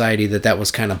secret society that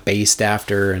was kind of based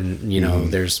after, and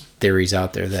there's theories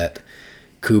out there that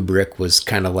Kubrick was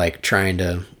kind of like trying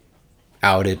to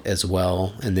out it as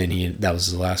well, and then that was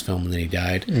his last film, and then he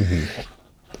died.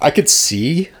 I could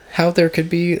see how there could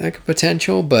be like a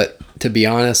potential, but to be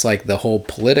honest, like the whole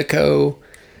Politico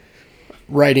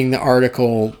writing the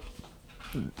article,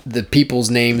 the people's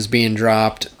names being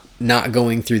dropped, not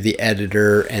going through the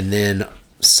editor, and then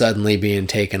suddenly being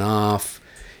taken off,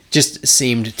 just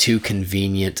seemed too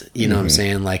convenient. You know what I'm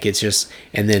saying? Like, it's just,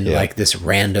 and then like this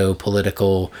rando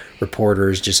political reporter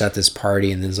is just at this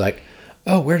party, and then it's like,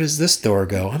 oh, where does this door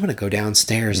go? I'm going to go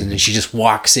downstairs. And then she just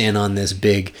walks in on this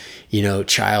big,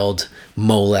 child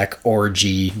Molech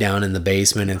orgy down in the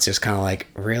basement. It's just kind of like,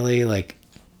 really? Like,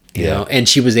 you know, and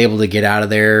she was able to get out of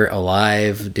there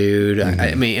alive, dude.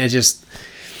 I mean, it just,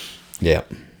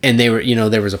 and they were,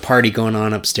 there was a party going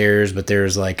on upstairs, but there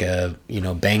was like a,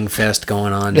 bang fest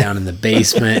going on down in the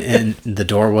basement, and the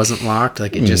door wasn't locked.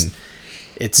 Like, it just,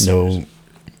 it's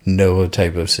no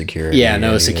type of security. Yeah,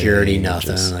 no security,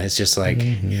 nothing. It's just like,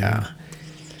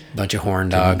 bunch of horn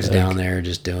dogs down there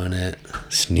just doing it.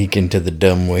 Sneak into the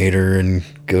dumb waiter and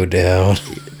go down.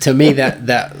 To me,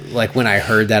 that like when I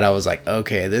heard that, I was like,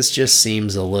 okay, this just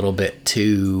seems a little bit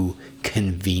too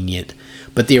convenient.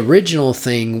 But the original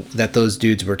thing that those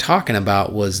dudes were talking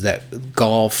about was that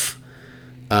golf.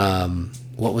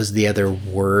 What was the other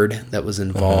word that was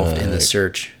involved in the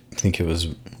search? I think it was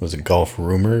it Golf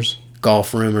Rumors?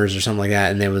 Golf Rumors or something like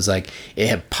that. And there was like, it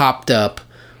had popped up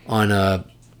on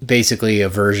basically a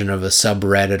version of a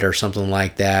subreddit or something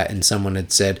like that. And someone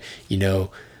had said,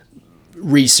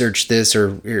 research this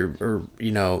or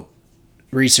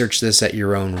research this at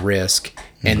your own risk.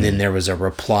 And then there was a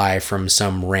reply from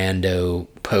some rando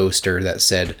poster that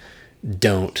said,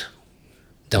 don't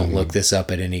look this up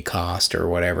at any cost or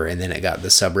whatever. And then the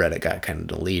subreddit got kind of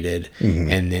deleted.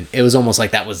 And then it was almost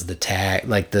like that was the tag,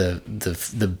 like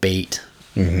the bait.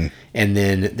 And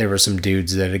then there were some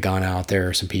dudes that had gone out there,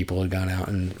 or some people had gone out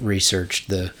and researched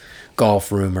the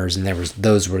Golf Rumors, and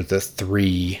those were the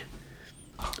three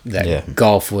that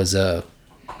golf was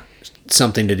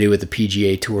something to do with the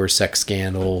PGA Tour sex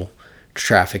scandal,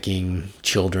 trafficking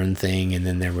children thing, and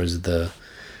then there was the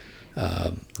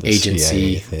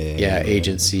agency,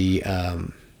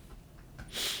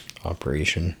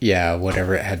 operation. Yeah,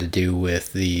 whatever it had to do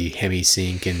with the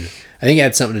hemi-sync, and I think it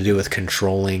had something to do with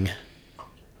controlling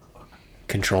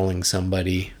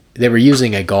somebody. They were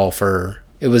using a golfer.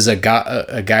 It was a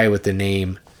guy with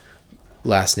the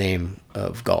last name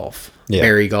of golf. Yeah.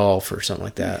 Barry Golf or something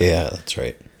like that. Yeah, that's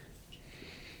right.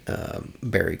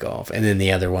 Barry Golf. And then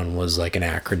the other one was like an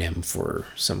acronym for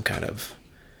some kind of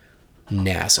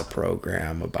NASA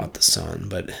program about the sun.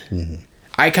 But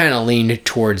I kind of leaned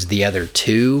towards the other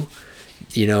two,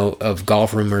 of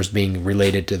golf rumors being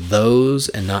related to those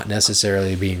and not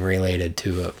necessarily being related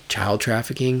to a child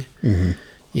trafficking,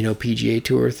 PGA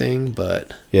Tour thing.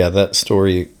 But yeah, that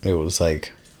story, it was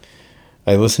like,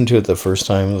 I listened to it the first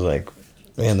time, I was like,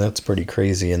 man, that's pretty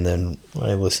crazy. And then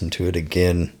I listened to it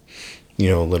again,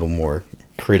 a little more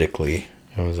critically.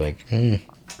 I was like, I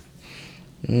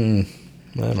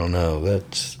don't know.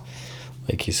 That's,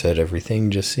 like you said, everything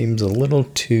just seems a little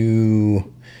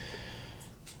too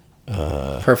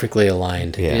perfectly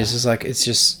aligned. Yeah. It's just like it's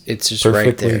just perfectly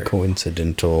right there.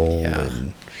 coincidental. Yeah.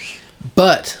 And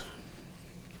But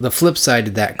the flip side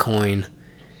of that coin,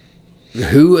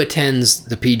 who attends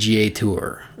the PGA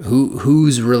Tour?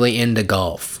 Who's really into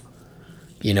golf?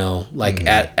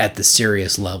 At the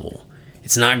serious level.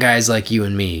 It's not guys like you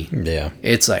and me. yeah,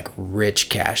 It's like rich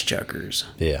cash chuckers.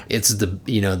 yeah, It's the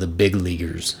big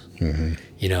leaguers.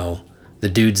 The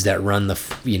dudes that run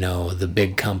the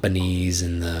big companies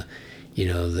and the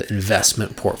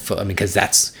investment portfolio. I mean, because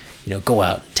that's go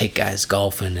out and take guys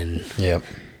golfing, and yep,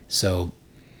 so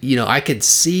I could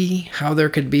see how there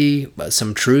could be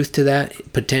some truth to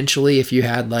that potentially if you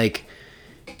had like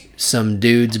some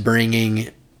dudes bringing,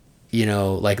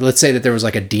 like let's say that there was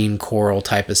like a Dean Coral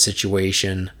type of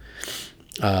situation,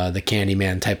 the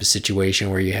Candyman type of situation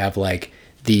where you have like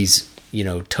these,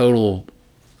 total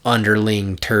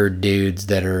underling turd dudes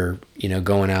that are,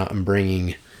 going out and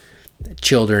bringing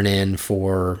children in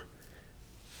for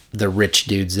the rich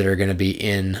dudes that are going to be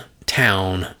in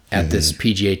town at this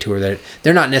PGA Tour, that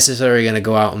they're not necessarily going to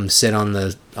go out and sit on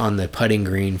the putting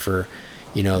green for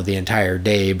the entire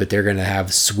day, but they're going to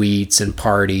have suites and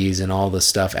parties and all the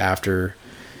stuff afterwards.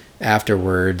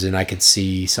 And I could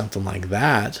see something like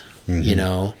that,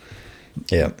 yeah,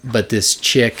 but this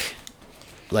chick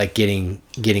like getting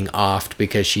offed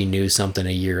because she knew something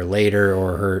a year later,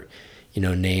 or her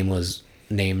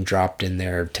name dropped in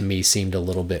there, to me seemed a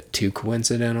little bit too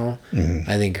coincidental.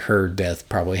 I think her death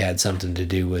probably had something to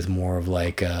do with more of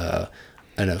like an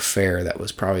affair that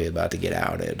was probably about to get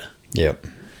outed. yep.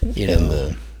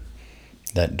 And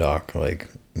that doc, like,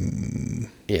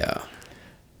 Yeah.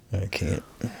 I can't.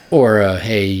 Or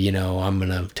hey, I'm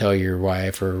gonna tell your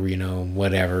wife, or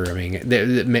whatever. I mean,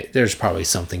 there's probably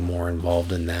something more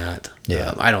involved in that.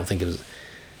 Yeah. I don't think it was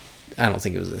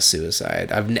a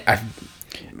suicide. I mean,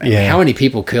 Yeah. how many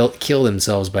people kill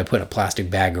themselves by putting a plastic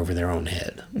bag over their own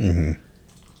head And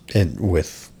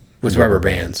with rubber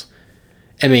bands?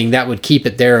 I mean, that would keep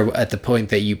it there at the point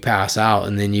that you pass out,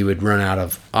 and then you would run out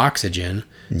of oxygen.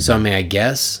 So I mean, I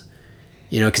guess,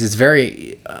 because it's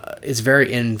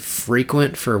very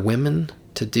infrequent for women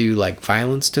to do like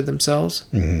violence to themselves,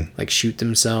 like shoot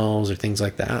themselves or things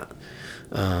like that.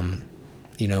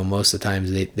 Most of the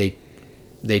times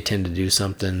they tend to do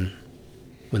something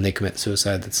when they commit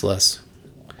suicide that's less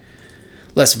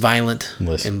violent,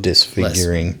 less and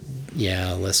disfiguring.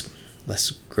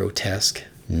 less grotesque.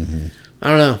 I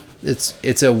don't know.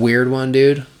 It's a weird one,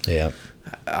 dude. Yeah.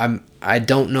 I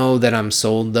don't know that I'm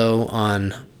sold though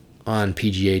on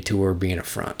PGA Tour being a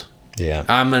front. Yeah.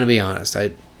 I'm gonna be honest.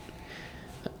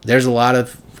 There's a lot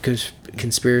of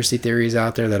conspiracy theories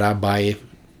out there that I buy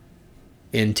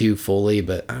into fully,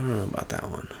 but I don't know about that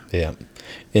one. Yeah.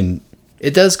 And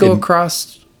It does go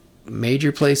across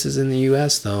major places in the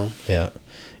U.S. though. yeah.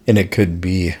 And it could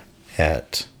be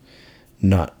at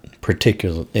not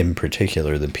in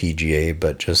particular the PGA,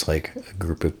 but just like a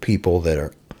group of people that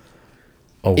are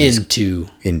always Into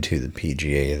the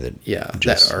PGA that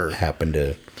just that are happen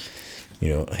to,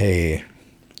 hey,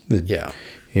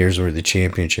 here's where the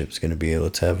championship's going to be.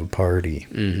 Let's have a party.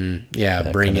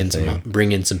 yeah, bring in some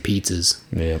pizzas.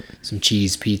 Yeah. Some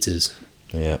cheese pizzas.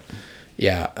 Yeah.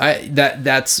 Yeah,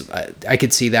 I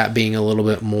could see that being a little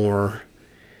bit more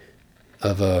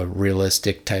of a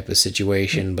realistic type of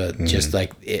situation, but just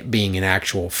like it being an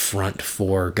actual front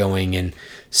for going and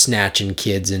snatching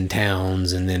kids in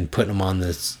towns and then putting them on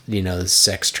this, the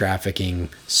sex trafficking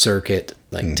circuit,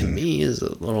 like to me is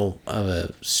a little of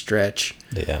a stretch.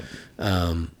 Yeah.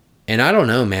 And I don't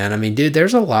know, man. I mean, dude,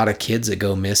 there's a lot of kids that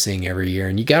go missing every year,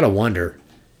 and you got to wonder.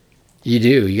 You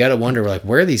do. You got to wonder, like,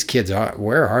 where these kids are.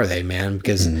 Where are they, man?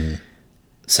 Because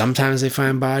sometimes they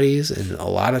find bodies, and a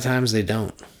lot of times they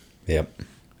don't. Yep.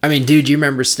 I mean, dude, you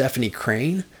remember Stephanie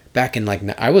Crane? Back in like,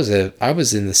 I was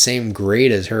in the same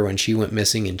grade as her when she went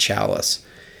missing in Chalice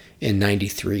in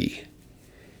 93.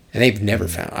 And they've never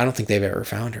found, I don't think they've ever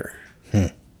found her.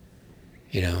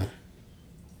 You know?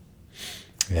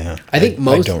 Yeah. I think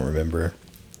I don't remember.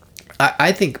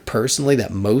 I think personally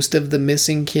that most of the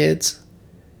missing kids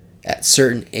at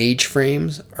certain age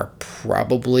frames are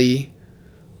probably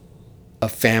a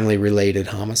family-related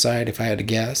homicide, if I had to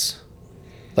guess.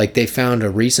 Like, they found a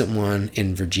recent one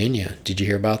in Virginia. Did you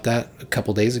hear about that a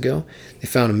couple days ago? They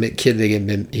found a kid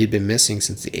that he'd been missing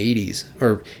since the 80s,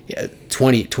 or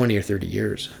 20 or 30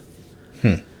 years.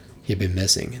 He'd been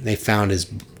missing. And they found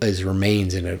his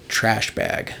remains in a trash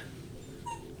bag.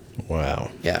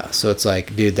 Wow. Yeah, so it's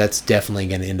like, dude, that's definitely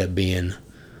going to end up being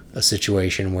a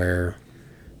situation where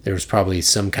there was probably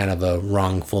some kind of a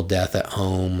wrongful death at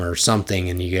home or something,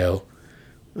 and you go,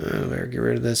 better get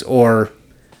rid of this. Or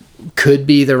could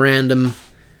be the random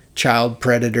child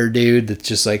predator dude that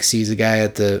just like sees a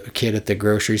kid at the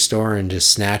grocery store and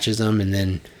just snatches them and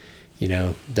then, you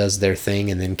know, does their thing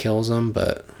and then kills them.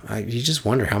 But you just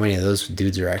wonder how many of those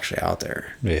dudes are actually out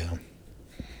there. Yeah.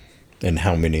 And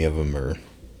how many of them are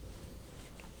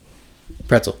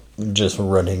Pretzel. just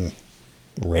running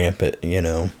rampant, you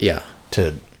know? Yeah.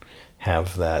 To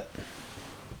have the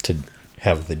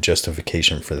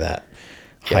justification for that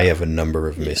high of a number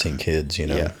of missing kids, you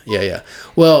know? Yeah.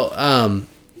 Well,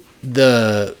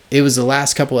 it was the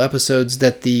last couple episodes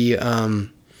that the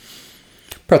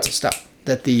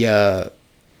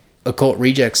Occult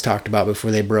Rejects talked about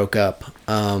before they broke up.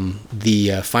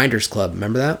 The Finders Club,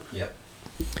 remember that? Yep.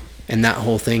 And that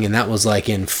whole thing, and that was like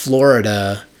in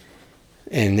Florida,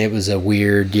 and it was a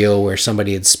weird deal where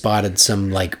somebody had spotted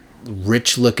some like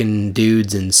rich looking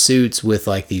dudes in suits with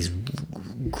like these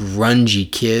grungy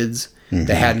kids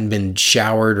that hadn't been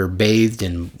showered or bathed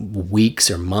in weeks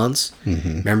or months.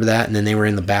 Remember that? And then they were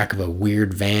in the back of a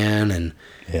weird van, and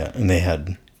and they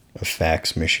had a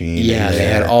fax machine. Yeah, they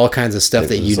had all kinds of stuff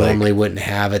that you like normally wouldn't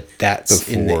have in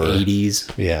the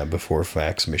 80s. Yeah, before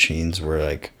fax machines were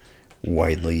like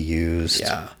widely used.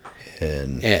 Yeah.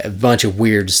 And a bunch of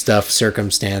weird stuff,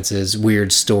 circumstances,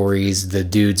 weird stories. The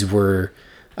dudes were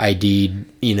ID'd,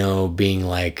 you know, being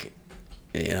like,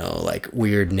 you know, like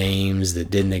weird names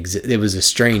that didn't exist. It was a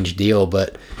strange deal,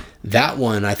 but that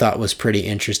one I thought was pretty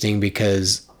interesting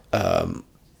because, and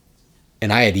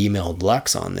I had emailed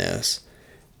Lux on this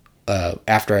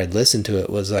after I'd listened to it,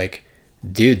 was like,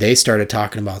 dude, they started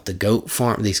talking about the goat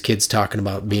farm. These kids talking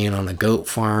about being on a goat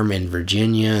farm in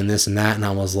Virginia and this and that. And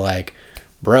I was like,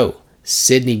 bro,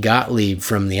 Sidney Gottlieb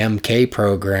from the MK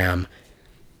program,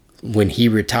 when he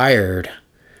retired,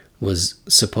 was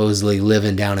supposedly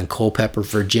living down in Culpeper,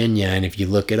 Virginia. And if you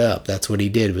look it up, that's what he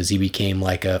did, was he became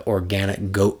like a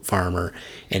organic goat farmer.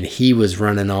 And he was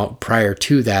running all prior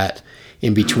to that,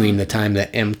 in between the time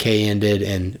that MK ended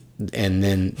and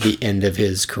then the end of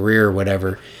his career or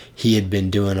whatever, he had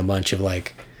been doing a bunch of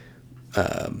like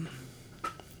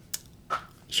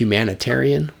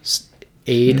humanitarian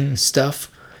aid stuff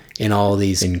in all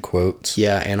these, in quotes,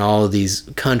 in all of these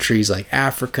countries like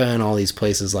Africa and all these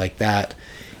places like that.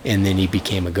 And then he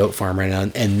became a goat farmer,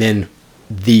 and then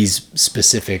these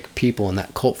specific people in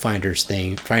that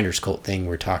finders cult thing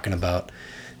were talking about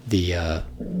the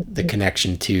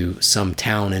connection to some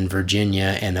town in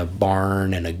Virginia and a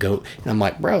barn and a goat. And I'm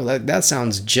like, bro, that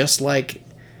sounds just like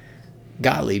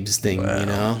Gottlieb's thing, you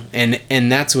know?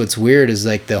 And that's what's weird is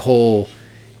like the whole,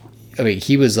 I mean,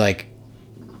 he was like,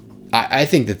 I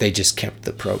think that they just kept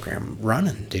the program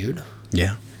running, dude.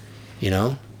 Yeah. You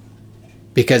know?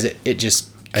 Because it just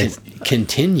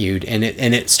continued, and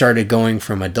it started going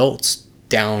from adults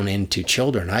down into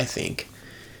children, I think.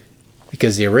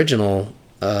 Because the original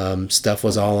stuff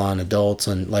was all on adults,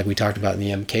 and like we talked about in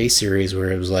the MK series,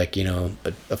 where it was like, you know,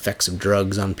 effects of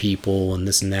drugs on people and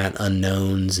this and that,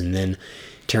 unknowns, and then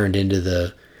turned into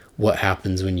the what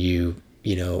happens when you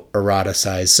know,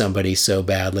 eroticize somebody so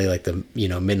badly, like the, you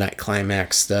know, Midnight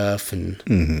Climax stuff, and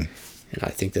and I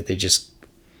think that they just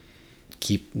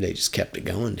kept it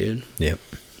going, dude. Yep.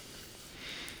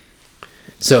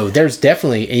 So there's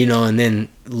definitely, you know, and then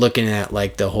looking at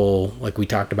like the whole, like we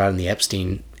talked about in the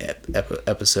Epstein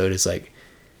episode, it's like,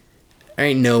 there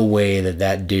ain't no way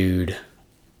that dude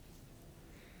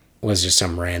was just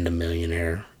some random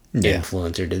millionaire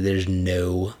influencer. There's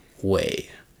no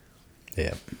way.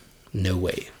 Yeah. No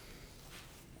way.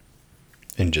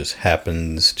 And just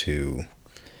happens to,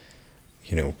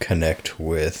 you know, connect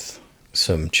with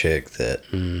some chick that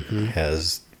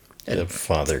has a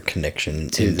father connection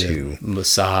to the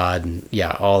Mossad and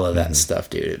all of that stuff,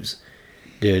 dude.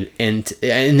 And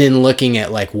then looking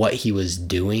at like what he was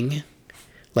doing,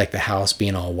 like the house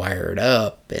being all wired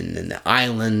up, and then the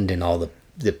island and all the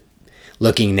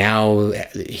looking now,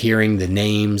 hearing the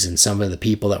names and some of the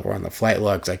people that were on the flight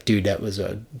logs, like, dude, that was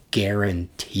a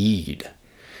guaranteed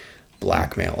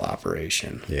blackmail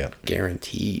operation. Yeah.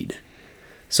 Guaranteed.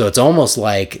 So it's almost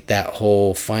like that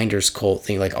whole Finders Cult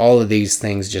thing, like all of these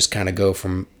things just kind of go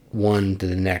from one to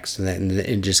the next, and then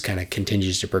it just kind of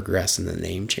continues to progress, and the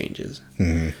name changes.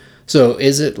 Mm-hmm. So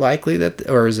is it likely that,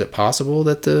 or is it possible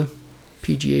that the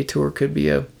PGA Tour could be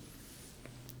a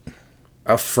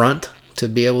front to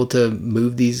be able to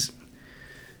move these,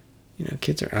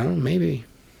 kids? I don't know, maybe.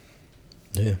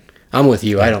 Yeah. I'm with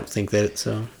you. I don't think that it's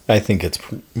so. I think it's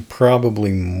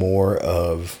probably more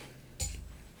of,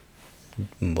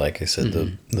 like I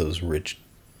said, those rich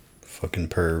fucking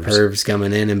pervs. Pervs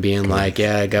coming in and being like,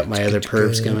 yeah, I got my other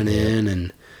pervs coming in,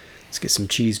 and let's get some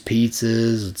cheese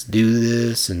pizzas. Let's do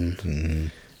this.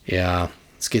 And yeah,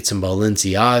 let's get some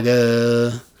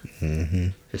Balenciaga. Mm-hmm.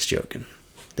 Just joking.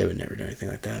 They would never do anything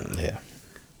like that. Yeah.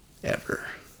 Ever.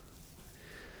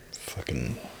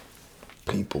 Fucking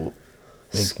people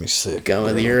make me sick. Scum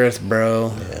of the earth,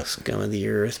 bro. Yeah. Scum of the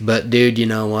earth. But, dude, you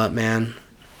know what, man?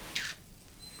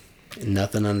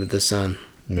 Nothing under the sun.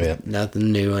 Yeah.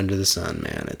 Nothing new under the sun,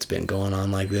 man. It's been going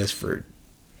on like this for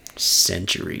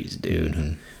centuries, dude.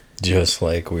 Mm-hmm. Just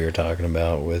like we were talking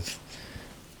about with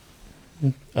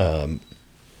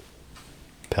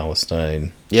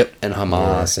Palestine. Yep, and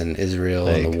Hamas and Israel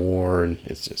and like, the war, and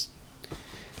it's just...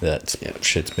 That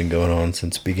shit's been going on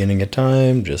since the beginning of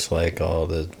time, just like all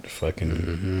the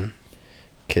fucking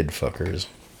kid fuckers.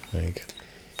 Like,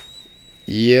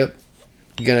 yep,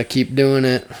 gonna keep doing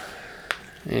it.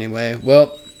 Anyway,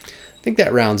 well, I think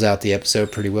that rounds out the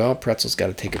episode pretty well. Pretzel's got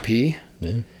to take a pee.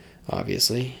 yeah.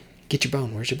 Obviously. Get your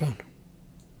bone. Where's your bone?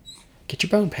 Get your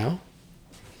bone, pal.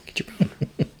 Get your bone.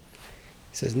 He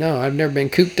says, no, I've never been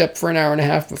cooped up for an hour and a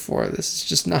half before. This is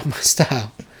just not my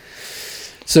style.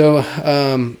 So,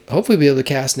 hopefully we'll be able to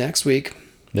cast next week.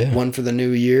 Yeah. One for the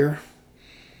new year.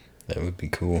 That would be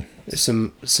cool. There's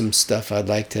some stuff I'd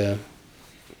like to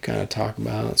kind of talk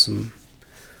about. Some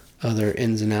other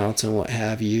ins and outs and what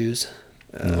have yous.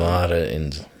 A lot of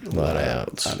ins, a lot of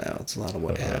outs. A lot of outs, a lot of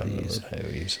what have yous.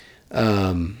 Have-yous.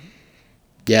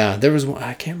 Yeah, there was one,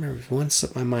 I can't remember, one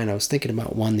slipped my mind. I was thinking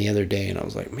about one the other day, and I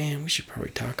was like, man, we should probably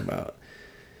talk about...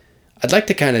 I'd like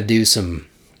to kind of do some,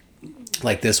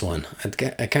 like this one.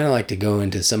 I kind of like to go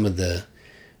into some of the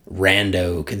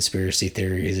rando conspiracy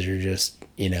theories that are just,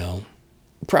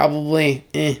 probably,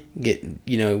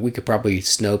 we could probably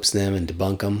Snopes them and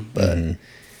debunk them, but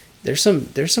there's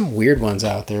some weird ones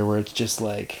out there where it's just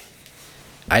like,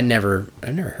 I've never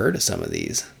heard of some of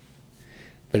these,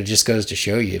 but it just goes to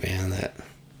show you, man, that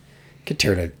could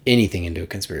turn anything into a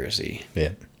conspiracy.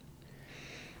 Yeah.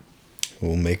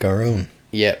 We'll make our own.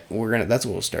 Yeah, that's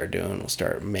what we'll start doing. We'll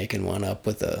start making one up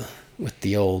with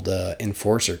the old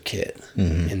enforcer kit,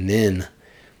 and then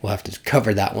we'll have to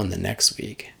cover that one the next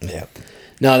week. Yeah.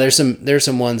 No, there's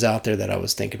some ones out there that I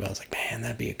was thinking about. I was like, man,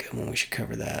 that'd be a good one. We should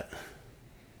cover that.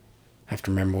 I have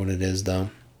to remember what it is,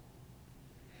 though.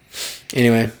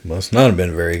 Anyway. Must not have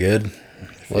been very good.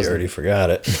 If you already forgot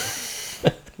it.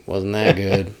 Wasn't that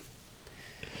good.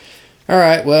 All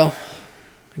right, well,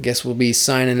 I guess we'll be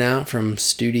signing out from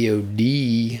Studio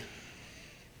D.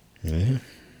 Yeah.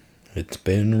 It's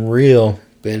been real.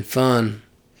 Been fun.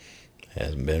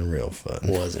 Hasn't been real fun.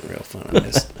 Wasn't real fun.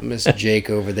 I miss Jake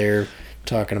over there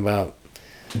talking about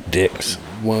dicks,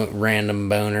 random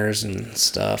boners and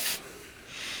stuff.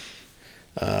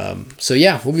 So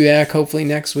yeah, we'll be back hopefully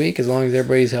next week, as long as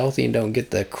everybody's healthy and don't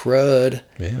get the crud.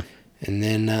 Yeah. And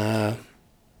then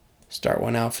start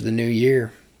one out for the new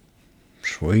year.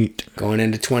 Sweet. Going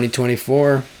into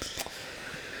 2024.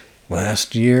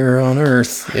 Last year on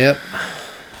Earth. Yep.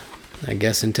 I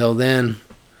guess until then,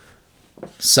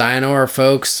 sayonara,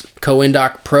 folks.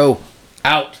 CoIndoc Pro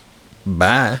out.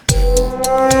 Bye.